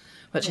 portrait,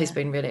 which he's Yeah.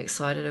 been really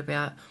excited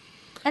about.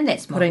 and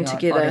that's Putting Māori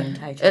together.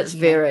 orientated, It's yeah.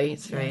 very,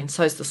 and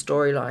so's the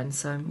storyline.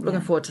 So I'm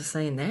looking forward to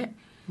seeing that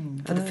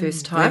for the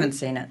first I haven't time.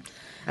 seen it.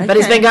 But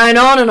he's been going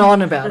on and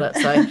on about it,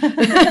 so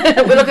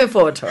we're looking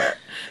forward to it.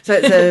 So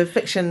it's a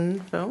fiction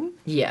film?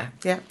 Yeah,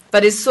 Yeah.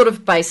 but he's sort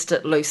of based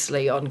it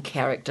loosely on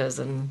characters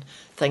and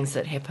things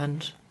that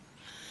happened.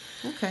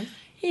 Okay.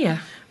 Yeah.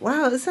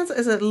 Wow, it sounds like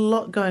there's a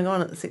lot going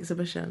on at this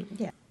exhibition.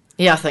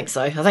 Yeah, I think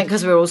so. I think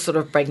because we're all sort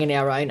of bringing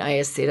our own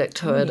aesthetic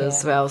to it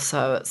as Yeah. well.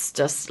 So it's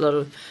just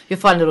you'll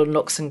find little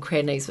nooks and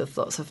crannies with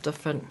lots of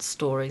different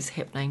stories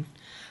happening.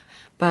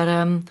 But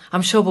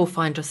I'm sure we'll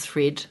find a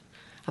thread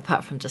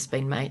apart from just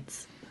being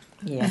mates.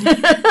 Yeah.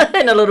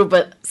 And a little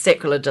bit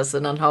sacrilegious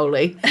and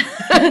unholy.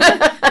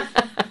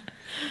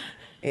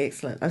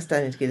 Excellent. I'm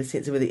starting to get a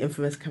sense of where the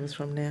infamous comes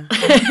from now.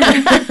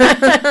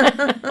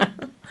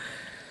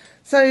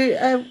 So,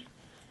 you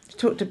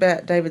talked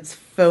about David's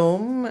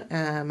film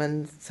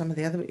and some of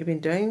the other work you've been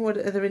doing. Are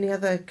there any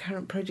other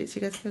current projects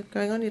you guys have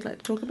going on you'd like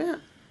to talk about?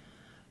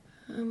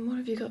 What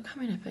have you got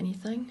coming up?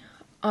 Anything?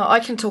 Oh,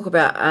 I can talk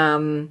about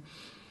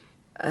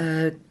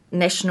a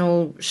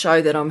national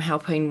show that I'm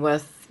helping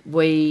with.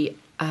 We've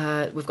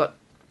got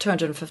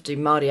 250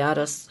 Māori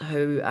artists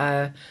who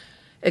are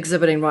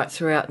exhibiting right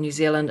throughout New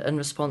Zealand in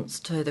response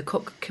to the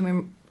Cook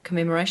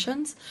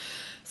commemorations.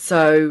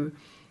 So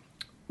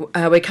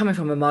we're coming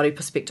from a Māori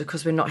perspective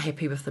because we're not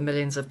happy with the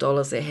millions of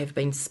dollars that have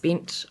been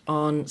spent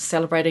on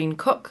celebrating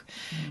Cook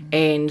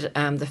and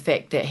the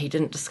fact that he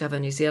didn't discover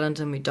New Zealand,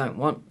 and we don't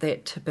want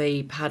that to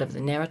be part of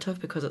the narrative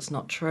because it's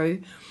not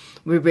true.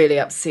 We're really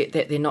upset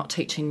that they're not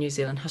teaching New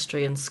Zealand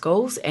history in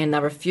schools, and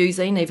they're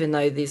refusing, even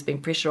though there's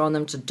been pressure on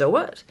them to do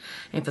it,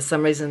 and for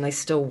some reason they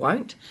still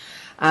won't.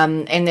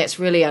 And that's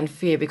really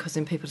unfair because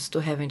then people are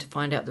still having to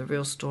find out the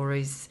real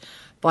stories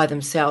by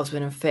themselves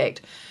when in fact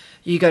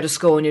you go to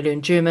school and you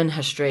learn German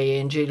history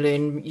and you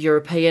learn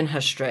European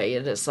history,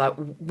 and it's like,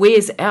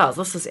 where's ours?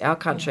 This is our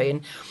country.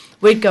 And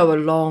we'd go a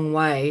long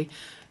way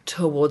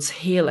towards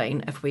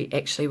healing if we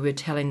actually were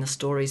telling the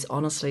stories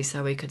honestly,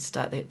 so we could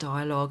start that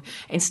dialogue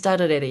and start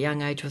it at a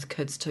young age with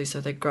kids too,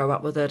 so they grow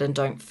up with it and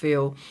don't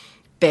feel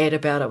bad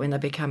about it when they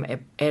become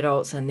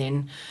adults and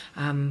then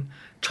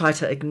try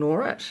to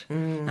ignore it.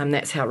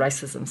 That's how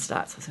racism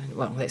starts.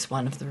 Well, that's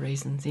one of the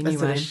reasons anyway. A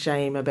sort of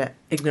shame about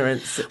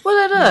ignorance.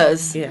 Well, it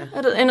is. Yeah.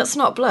 And it's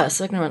not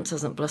bliss. Ignorance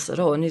isn't bliss at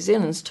all. New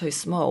Zealand's too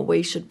small.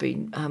 We should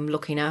be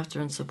looking after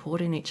and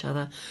supporting each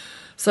other.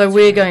 So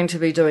we're going to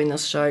be doing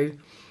this show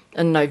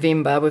in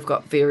November. We've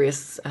got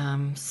various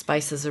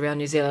spaces around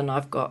New Zealand.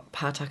 I've got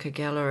Pātaka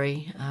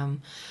Gallery.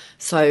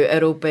 So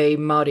it'll be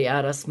Māori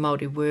artists,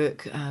 Māori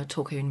work,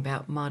 talking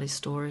about Māori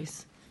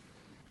stories.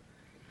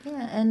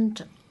 Yeah,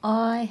 and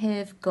I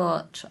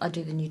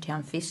do the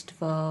Newtown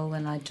Festival,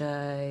 and I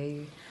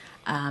do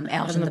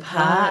Out in the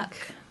Park,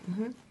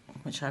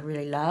 which I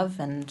really love,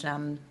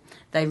 and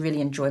they really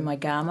enjoy my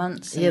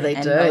garments. Yeah, they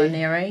and do.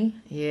 Millinery.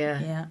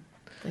 Yeah.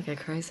 They go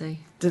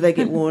crazy. Do they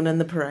get worn in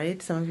the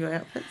parade, some of your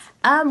outfits?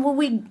 Well,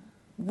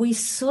 we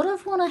sort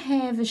of want to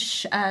have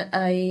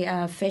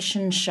a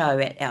fashion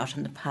show out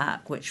in the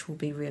park, which will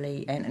be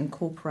really, and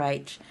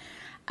incorporate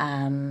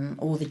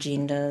all the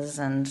genders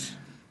and...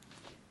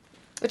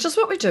 Which is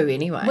what we do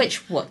anyway.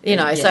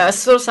 So it's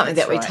sort of something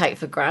that we right. take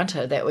for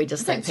granted, that we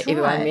just think That's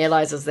everyone right.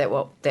 realises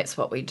that's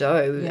what we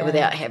do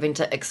without having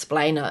to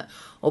explain it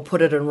or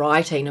put it in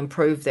writing and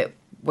prove that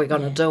we're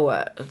going to do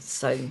it.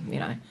 So,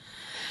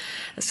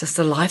 it's just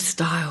a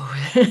lifestyle.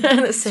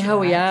 That's how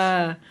we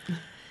are.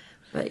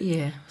 But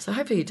yeah, so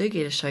hopefully you do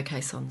get a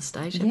showcase on the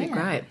stage. That'd be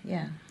great.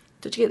 Yeah.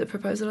 Did you get the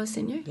proposal I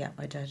sent you? Yeah,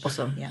 I did.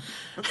 Awesome. Yeah.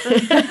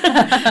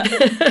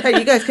 Hey,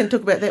 you guys can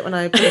talk about that when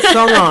I put a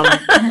song on.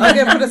 I'm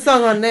going to put a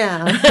song on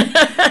now.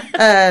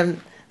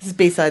 This is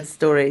B-Side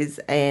Stories,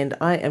 and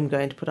I am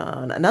going to put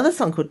on another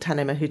song called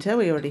Tane Mahuta.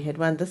 We already had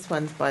one. This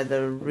one's by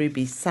the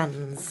Ruby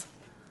Sons.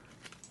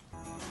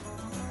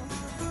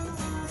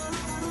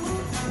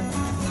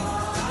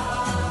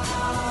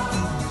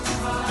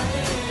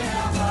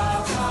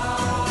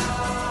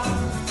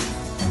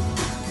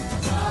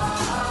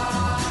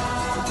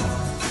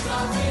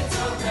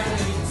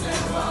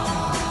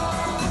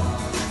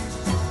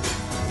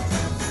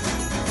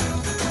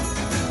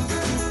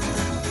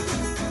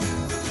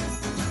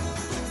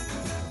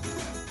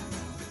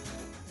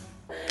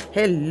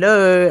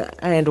 Hello,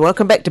 and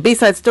welcome back to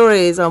B-Side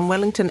Stories on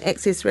Wellington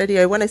Access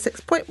Radio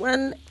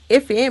 106.1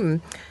 FM.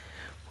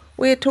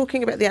 We're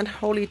talking about the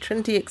Unholy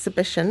Trinity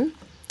exhibition.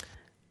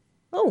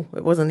 Oh,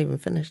 it wasn't even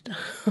finished.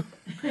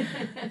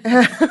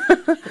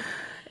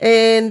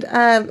 And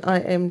I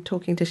am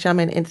talking to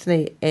Charmaine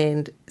Anthony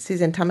and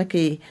Suzanne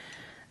Tamaki.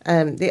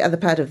 The other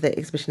part of the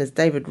exhibition is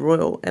David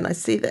Royal, and I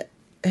see that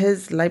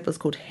his label is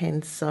called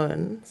Hand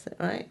Sewn, is that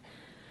right?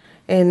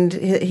 And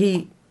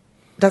he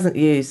doesn't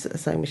use a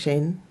sewing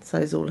machine,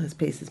 sews all his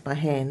pieces by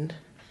hand.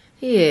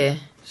 Yeah.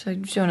 So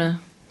do you want to...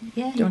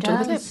 Yeah, Do you want to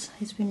talk about does.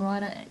 He's been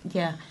right.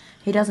 Yeah,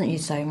 he doesn't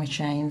use sewing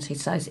machines. He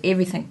sews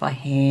everything by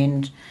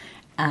hand,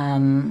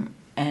 and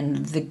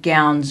the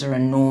gowns are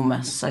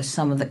enormous. So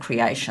some of the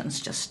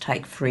creations just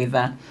take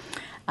forever.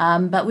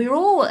 But we're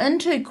all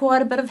into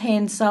quite a bit of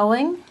hand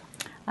sewing.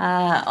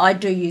 I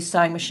do use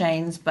sewing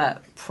machines,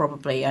 but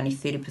probably only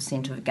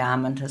 30% of a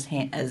garment is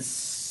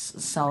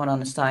sewn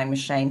on a sewing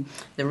machine.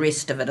 The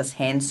rest of it is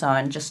hand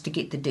sewn just to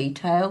get the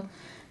detail.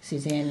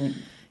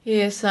 Suzanne.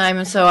 Yeah, same.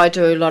 And so I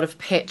do a lot of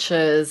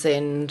patches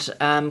and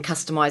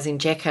customising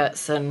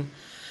jackets, and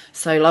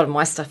so a lot of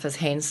my stuff is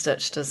hand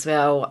stitched as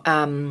well.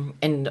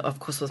 And of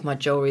course with my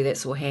jewellery,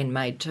 that's all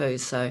handmade too.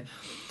 So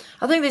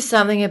I think there's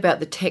something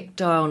about the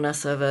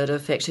tactileness of it,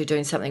 of actually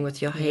doing something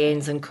with your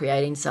hands and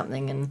creating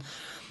something, and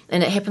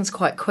it happens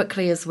quite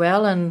quickly as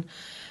well. And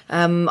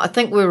I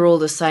think we were all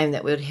the same,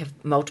 that we'd have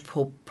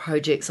multiple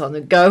projects on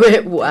the go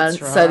at once.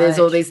 That's So there's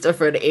all right. these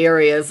different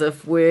areas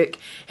of work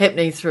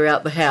happening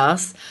throughout the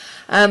house.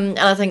 And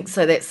I think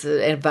so that's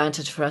an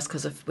advantage for us,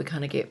 because if we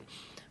kind of get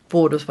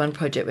bored with one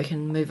project, we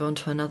can move on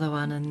to another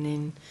one and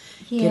then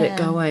get it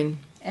going.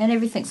 And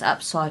everything's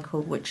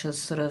upcycled, which is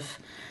sort of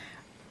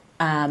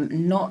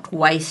not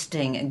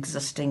wasting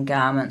existing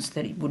garments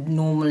that would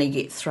normally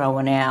get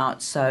thrown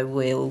out. So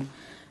we'll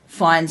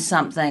find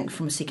something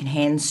from a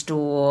second-hand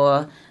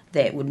store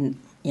that wouldn't,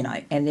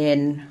 and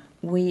then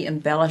we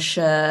embellish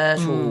it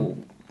or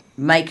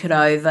make it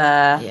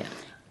over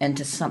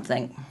into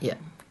something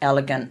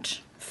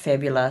elegant,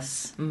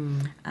 fabulous,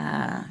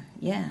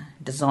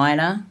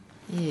 designer.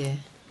 Yeah.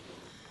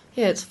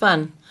 Yeah, it's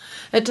fun.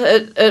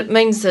 It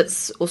means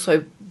it's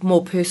also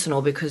more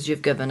personal because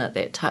you've given it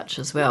that touch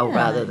as well, Yeah,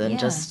 rather than yeah.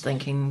 just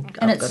thinking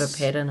And I've got a it's-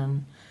 pattern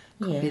and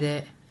copy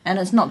that. And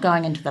it's not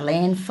going into the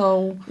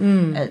landfill.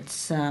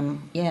 It's,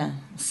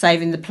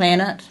 saving the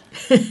planet.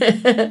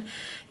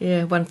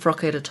 Yeah, one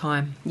frock at a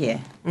time. Yeah.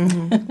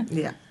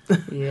 Yeah.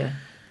 Yeah.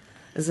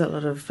 There's a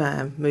lot of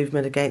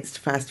movement against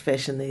fast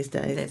fashion these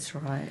days. That's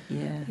right,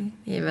 yeah.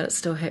 Yeah, but it's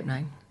still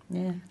happening.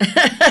 Yeah.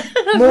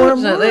 More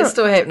and more. It's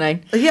still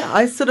happening. Yeah,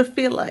 I sort of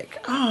feel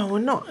like,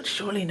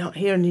 surely not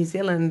here in New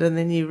Zealand. And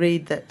then you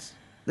read that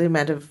the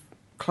amount of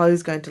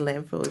clothes going to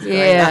landfill is going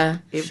Yeah.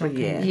 up every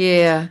year.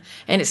 Yeah,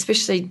 and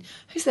especially,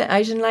 who's that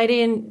Asian lady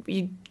in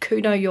you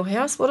Kuno Your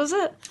House? What is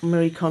it?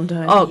 Marie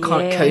Kondo. Oh,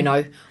 Yeah.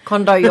 Kuno.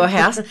 Kondo Your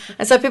House.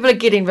 And so people are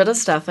getting rid of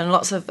stuff, and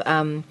lots of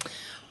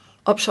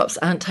op shops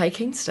aren't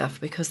taking stuff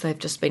because they've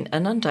just been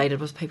inundated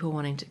with people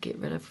wanting to get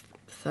rid of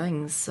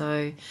things.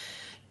 So,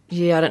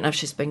 yeah, I don't know if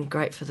she's been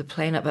great for the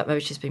planet, but maybe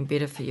she's been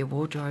better for your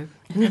wardrobe.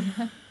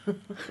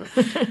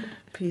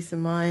 Peace of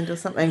mind or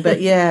something.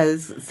 But yeah,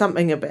 there's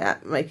something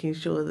about making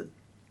sure that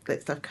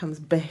that stuff comes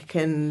back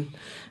and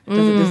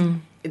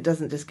it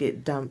doesn't just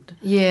get dumped.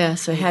 Yeah,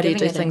 so how do you do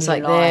Giving it a things new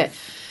like that?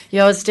 life.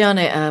 Yeah, I was down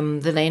at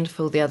the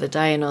landfill the other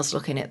day and I was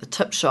looking at the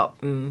tip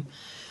shop and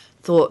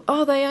thought,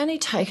 they only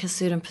take a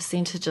certain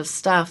percentage of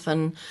stuff,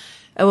 and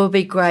it would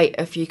be great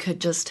if you could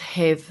just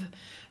have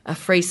a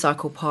free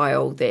cycle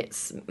pile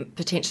that's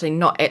potentially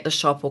not at the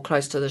shop or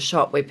close to the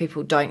shop where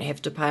people don't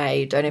have to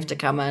pay, don't have to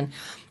come in,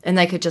 and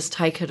they could just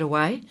take it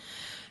away.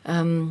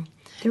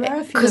 There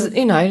are a few. Because,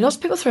 lots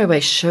of people throw away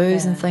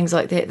shoes and Yeah. things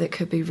like that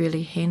could be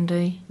really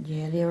handy.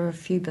 Yeah, there are a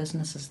few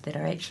businesses that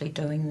are actually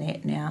doing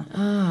that now.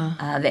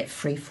 That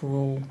free for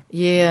all.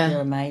 Yeah.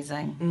 They're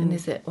amazing. And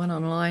there's that one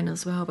online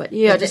as well. But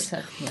yeah,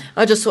 But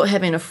I just thought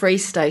having a free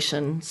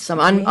station.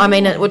 I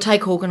mean, it would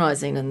take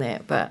organising in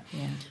that, but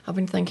Yeah. I've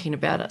been thinking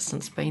about it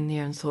since being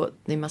there and thought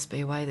there must be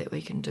a way that we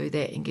can do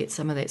that and get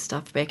some of that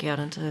stuff back out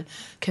into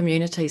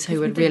communities who We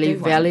would did really do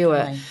one, value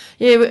didn't it.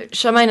 Yeah,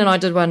 Charmaine and I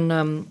did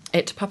one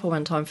at Te Papa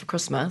one time for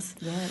Christmas.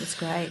 Yeah, it was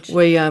great.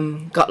 We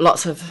got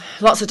lots of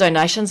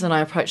donations, and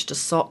I approached a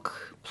sock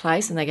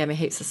place, and they gave me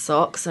heaps of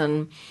socks,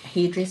 and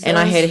Hairdressers.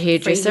 I had a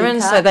hairdresser, free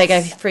and so they haircuts.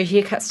 gave free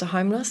haircuts to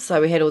homeless. So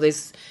we had all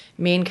these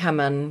men come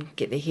in,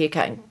 get their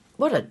haircut, and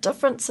what a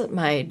difference it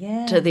made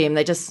Yeah. to them.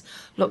 They just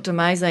looked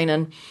amazing,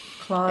 and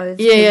Clothes.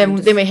 yeah, people and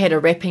just- then we had a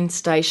wrapping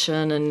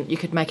station, and you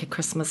could make a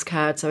Christmas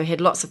card. So we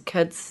had lots of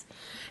kids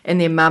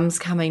and their mums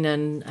coming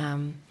in.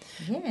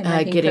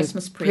 making Getting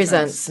Christmas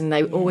presents, and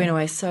they all Yeah. went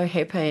away so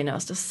happy, and it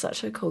was just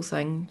such a cool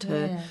thing to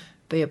Yeah.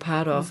 be a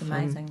part It of. was and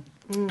amazing.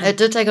 It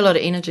did take a lot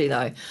of energy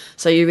though,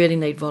 so you really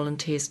need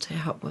volunteers to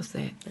help with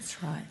that.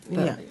 That's right.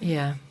 But,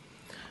 yeah.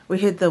 We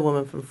had the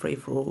woman from Free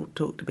for All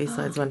talk to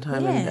B-Sides one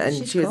time, yeah, and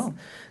she's she was cool.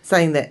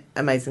 saying that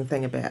amazing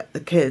thing about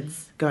the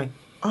kids going,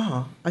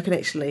 I can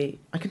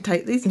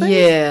take these things.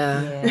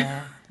 Yeah.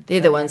 Yeah.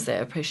 They're the ones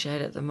that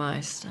appreciate it the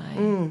most, eh?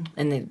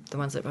 And they're the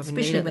ones that probably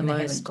Especially need it when the they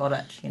most. haven't got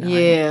it,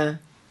 Yeah.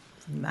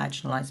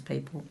 Marginalised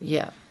people.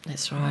 Yeah,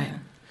 that's right.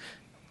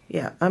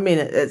 Yeah, I mean,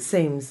 it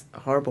seems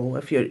horrible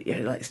if you're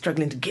like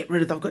struggling to get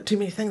rid of. I've got too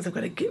many things. I've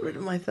got to get rid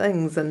of my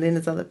things, and then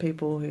there's other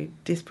people who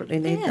desperately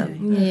need Yeah.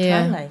 them.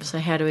 Yeah. Totally. So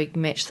how do we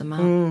match them up?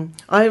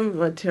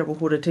 I'm a terrible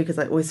hoarder too because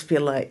I always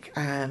feel like,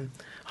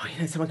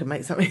 someone can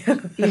make something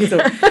out of this, or,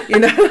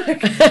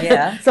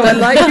 Yeah. So I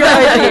like your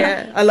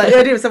idea. I like the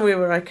idea of somewhere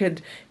where I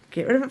could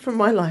get rid of it from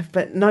my life,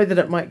 but know that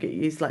it might get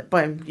used, like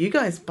by you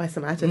guys, by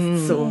some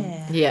artists, or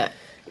Yeah.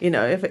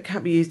 if it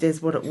can't be used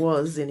as what it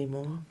was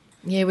anymore.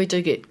 Yeah, we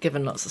do get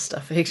given lots of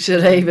stuff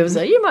actually. People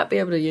say, you might be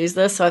able to use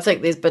this. So I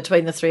think there's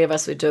between the three of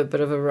us, we do a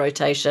bit of a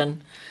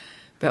rotation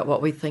about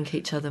what we think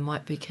each other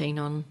might be keen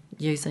on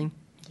using.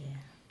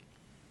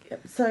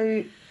 Yep.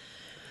 So,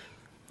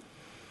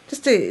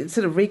 just to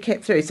sort of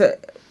recap through, so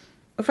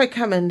if I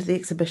come into the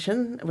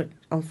exhibition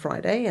on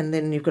Friday, and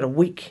then you've got a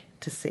week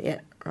to see it,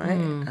 right?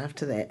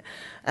 After that,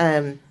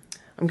 I'm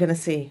going to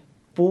see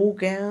ball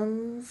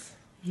gowns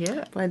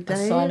Yeah. by A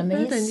David.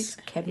 Siamese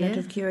Cabinet yeah.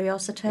 of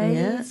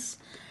Curiosities.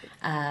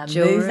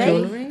 Jewellery.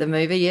 Movie. The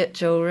movie,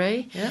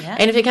 jewellery. Yeah.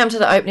 And if you come to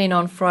the opening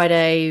on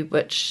Friday,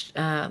 which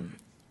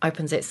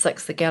opens at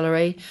 6, the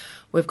gallery,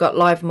 we've got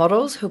live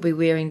models who'll be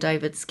wearing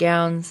David's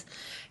gowns.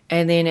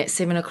 And then at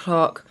 7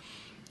 o'clock,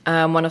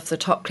 one of the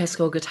top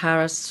classical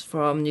guitarists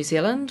from New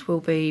Zealand will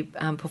be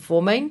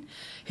performing.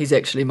 He's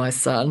actually my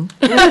son.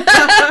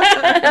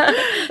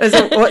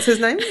 What's his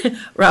name?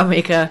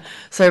 Ramika.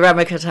 So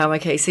Ramika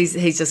Tamaki,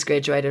 he's just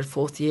graduated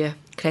 4th year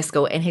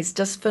classical, and he's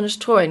just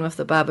finished touring with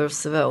the Barber of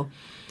Seville.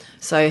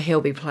 So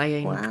he'll be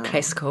playing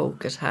classical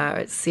guitar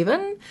at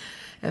 7,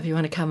 if you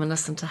want to come and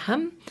listen to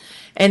him.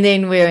 And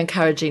then we're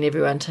encouraging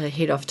everyone to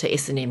head off to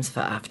S&M's for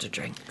after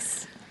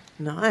drinks.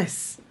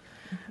 Nice.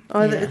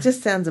 Oh, Yeah. it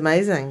just sounds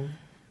amazing.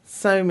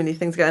 So many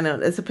things going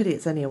on. It's a pity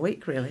it's only a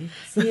week, really.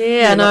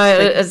 Yeah, no, lots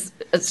of things.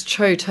 it's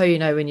true too,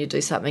 when you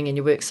do something and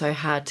you work so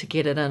hard to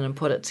get it in and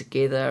put it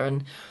together.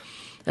 And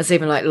it's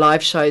even like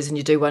live shows, and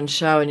you do one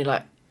show and you're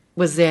like,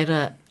 was that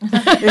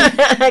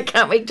it?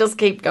 Can't we just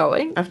keep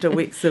going? After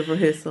weeks of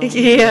rehearsal.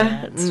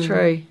 Yeah, it's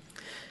true.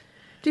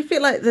 Do you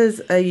feel like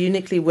there's a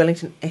uniquely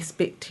Wellington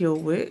aspect to your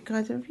work,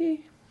 either of you?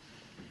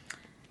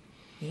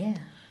 Yeah.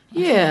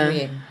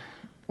 Yeah.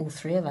 All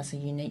three of us are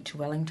unique to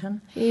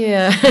Wellington.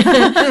 Yeah.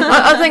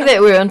 I think that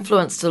we're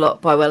influenced a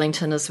lot by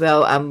Wellington as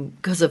well,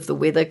 because of the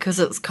weather, because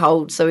it's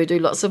cold, so we do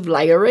lots of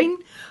layering,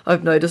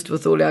 I've noticed,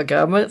 with all our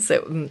garments,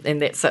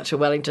 and that's such a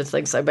Wellington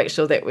thing, so make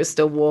sure that we're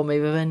still warm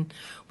even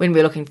when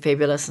we're looking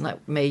fabulous, and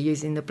like me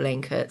using the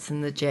blankets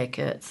and the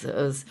jackets.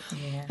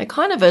 It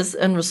kind of is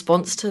in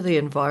response to the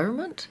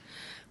environment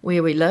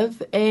where we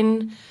live,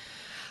 and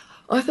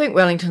I think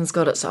Wellington's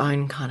got its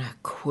own kind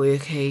of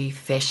quirky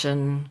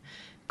fashion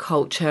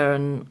culture,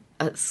 and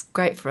it's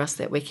great for us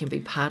that we can be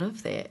part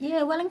of that.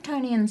 Yeah,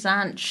 Wellingtonians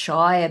aren't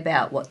shy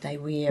about what they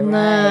wear, No.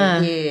 right?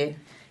 Yeah,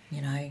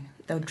 you know,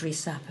 they'll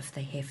dress up if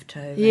they have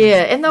to.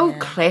 Yeah, and they'll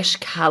clash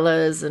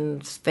colours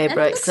and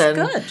fabrics. And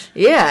it looks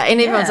good. Yeah,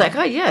 and everyone's Yeah. like,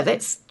 oh yeah,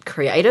 that's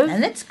creative.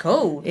 And that's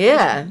cool.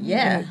 Yeah.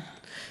 Yeah.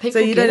 People So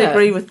you get don't it.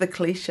 agree with the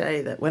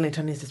cliche that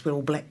Wellingtonians just wear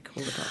all black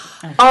all the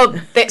time? Oh,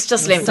 that's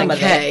just Some Lambton of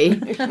Key.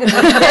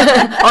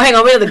 Oh, hang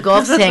on, where do the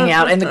goths hang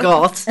out? And the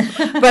goths.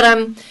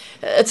 But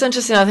it's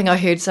interesting, I think I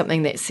heard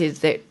something that said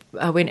that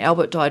when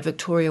Albert died,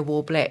 Victoria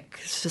wore black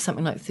for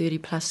something like 30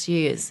 plus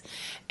years.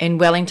 And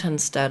Wellington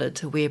started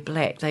to wear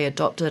black. They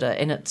adopted it,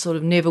 and it sort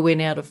of never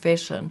went out of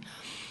fashion.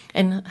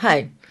 And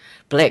hey,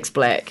 black's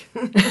black.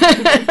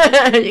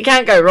 You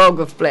can't go wrong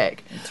with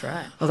black. That's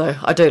right. Although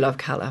I do love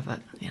colour,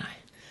 but, you know.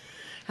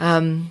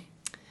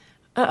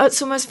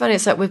 It's almost funny.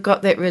 It's like we've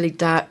got that really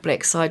dark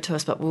black side to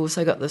us, but we've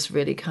also got this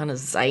really kind of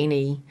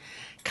zany,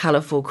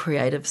 colourful,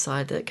 creative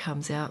side that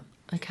comes out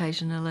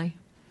occasionally.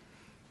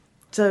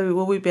 So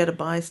will we be able to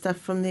buy stuff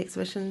from the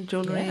exhibition,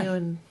 jewellery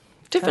and...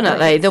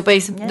 Definitely.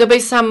 There'll be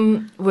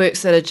some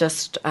works that are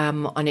just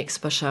on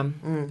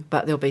exhibition,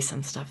 but there'll be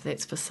some stuff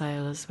that's for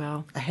sale as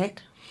well. A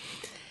hat?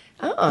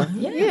 Oh,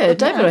 yeah,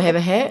 David will have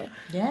a hat.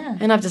 Yeah.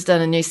 And I've just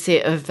done a new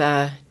set of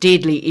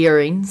deadly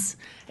earrings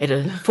at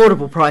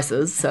affordable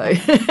prices, so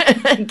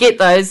get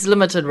those,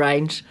 limited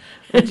range.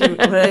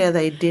 Where are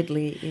they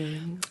deadly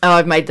earrings? Oh,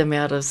 I've made them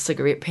out of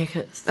cigarette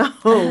packets.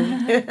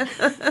 Oh,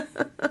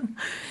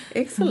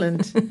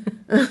 excellent.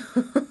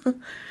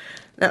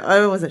 Now,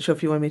 I wasn't sure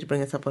if you wanted me to bring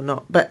this up or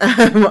not, but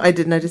I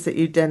did notice that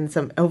you'd done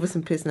some Elvis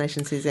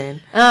impersonation,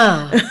 Suzanne.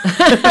 Oh.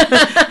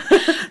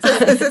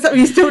 Is that something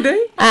you still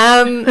do?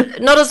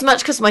 Not as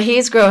much because my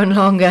hair's growing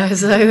longer.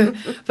 So,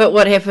 but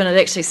what happened? It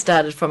actually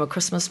started from a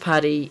Christmas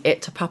party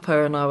at Te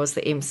Papa, and I was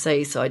the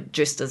MC, so I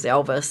dressed as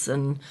Elvis,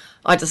 and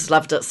I just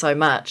loved it so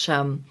much.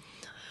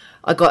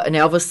 I got an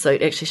Elvis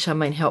suit. Actually,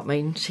 Charmaine helped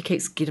me. She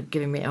keeps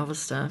giving me Elvis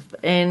stuff,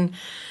 and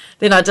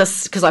then I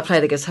just, because I play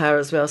the guitar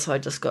as well, so I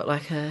just got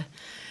like a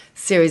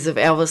series of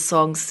Elvis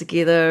songs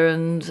together,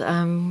 and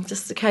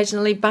just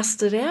occasionally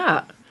bust it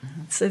out.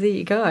 So there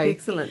you go.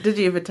 Excellent. Did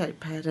you ever take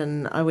part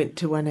in... I went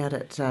to one out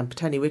at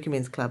Petone Working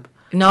Men's Club.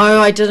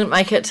 No, I didn't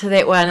make it to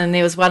that one, and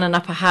there was one in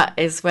Upper Hutt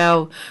as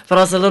well. But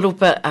I was a little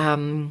bit, I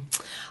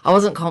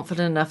wasn't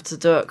confident enough to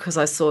do it because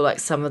I saw like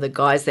some of the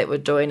guys that were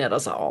doing it. I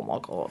was like, oh my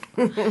God.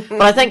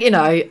 But I think,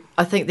 I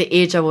think the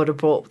edge I would have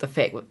brought the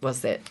fact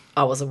was that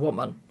I was a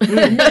woman.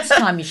 Next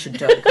time you should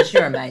do it because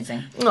you're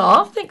amazing.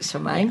 Oh, thanks,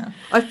 Charmaine. Yeah.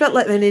 I felt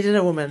like they needed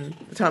a woman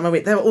the time I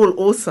went. They were all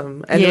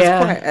awesome, and Yeah. there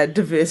was quite a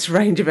diverse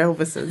range of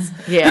Elvises.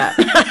 Yeah.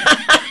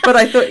 But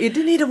I thought, you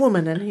do need a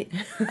woman, and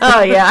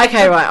Oh, yeah.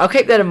 Okay, right. I'll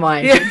keep that in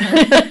mind.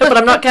 But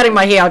I'm not cutting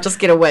my hair. I'll just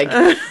get a wig.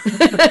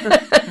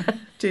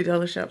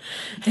 $2 shop.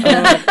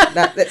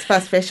 That's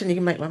fast fashion. You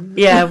can make one.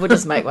 Yeah, we'll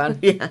just make one.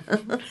 Yeah.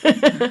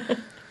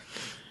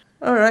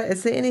 All right.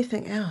 Is there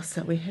anything else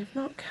that we have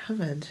not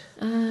covered?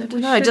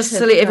 No, just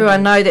to let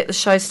everyone know that the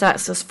show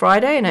starts this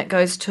Friday and it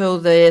goes till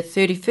the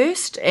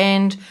 31st.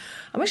 And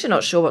I'm actually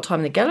not sure what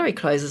time the gallery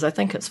closes. I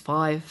think it's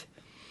 5.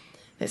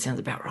 That sounds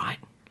about right.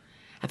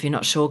 If you're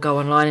not sure, go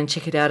online and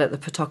check it out at the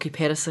Patoki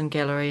Patterson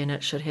Gallery, and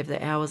it should have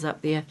the hours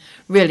up there.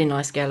 Really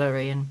nice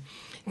gallery, and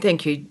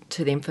thank you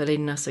to them for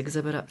letting us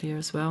exhibit up there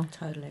as well.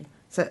 Totally.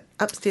 So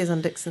upstairs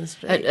on Dixon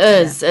Street. It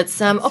is.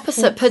 It's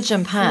opposite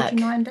Pigeon Park.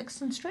 49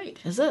 Dixon Street.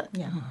 Is it?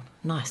 Yeah. Oh,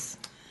 nice.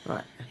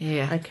 Right.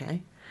 Yeah.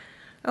 Okay.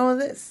 Oh, well,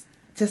 that's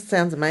just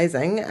sounds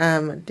amazing.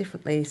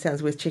 Definitely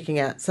sounds worth checking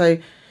out. So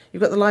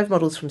you've got the live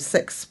models from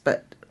 6,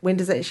 but when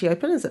does it actually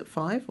open? Is it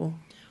 5 or?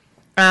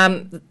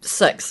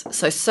 6.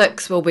 So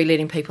 6 will be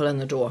letting people in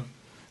the door.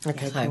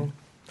 Okay, So- cool.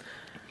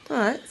 All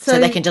right. So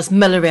they can just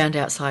mill around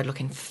outside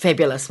looking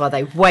fabulous while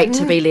they wait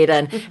to be let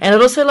in. And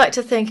I'd also like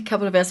to thank a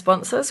couple of our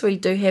sponsors. We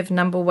do have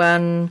number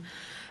one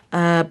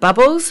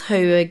Bubbles,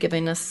 who have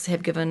given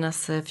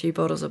us a few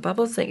bottles of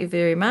bubbles. Thank you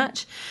very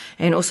much.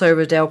 And also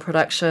Riddell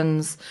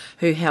Productions,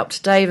 who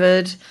helped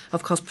David,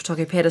 of course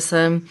Patoki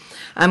Patterson,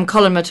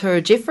 Colin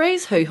Matura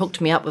Jeffries, who hooked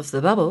me up with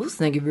the bubbles.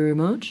 Thank you very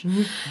much.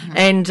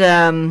 And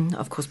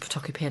of course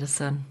Patoki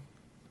Patterson.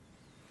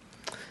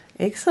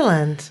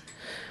 Excellent.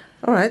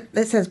 All right,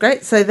 that sounds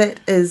great. So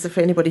that is,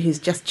 for anybody who's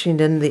just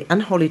tuned in, the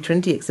Unholy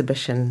Trinity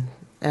exhibition.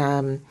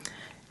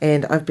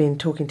 And I've been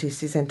talking to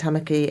Suzanne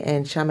Tamaki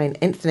and Charmaine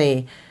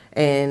Anthony,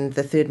 and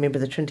the third member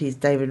of the Trinity is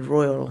David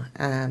Royal.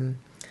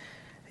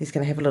 He's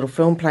going to have a little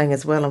film playing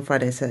as well on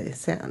Friday, so it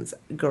sounds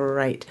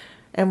great.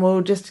 And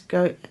we'll just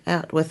go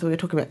out with, we were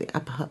talking about the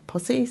Upper Hutt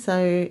Posse,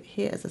 so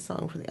here is a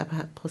song from the Upper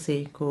Hutt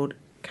Posse called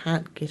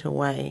Can't Get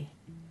Away.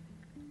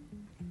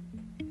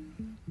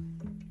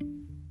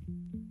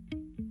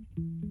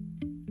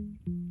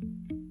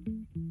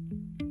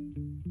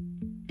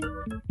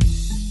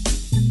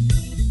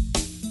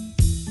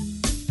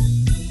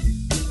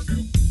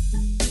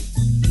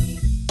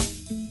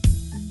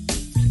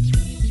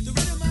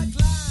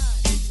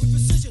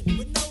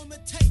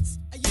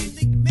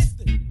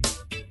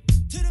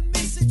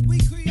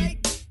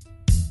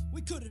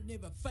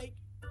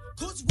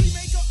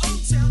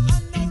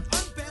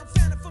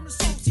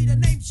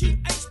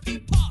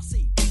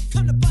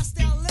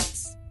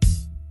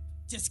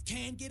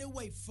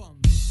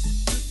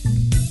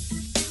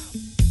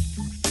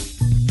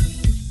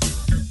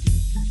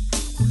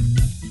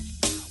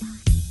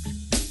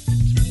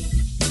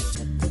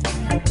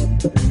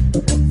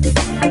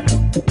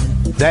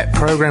 That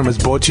program was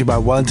brought to you by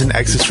Wellington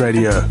Access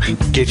Radio.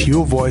 Get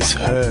your voice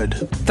heard.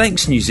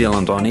 Thanks New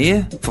Zealand On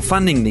Air for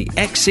funding the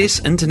Access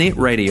Internet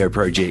Radio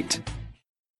project.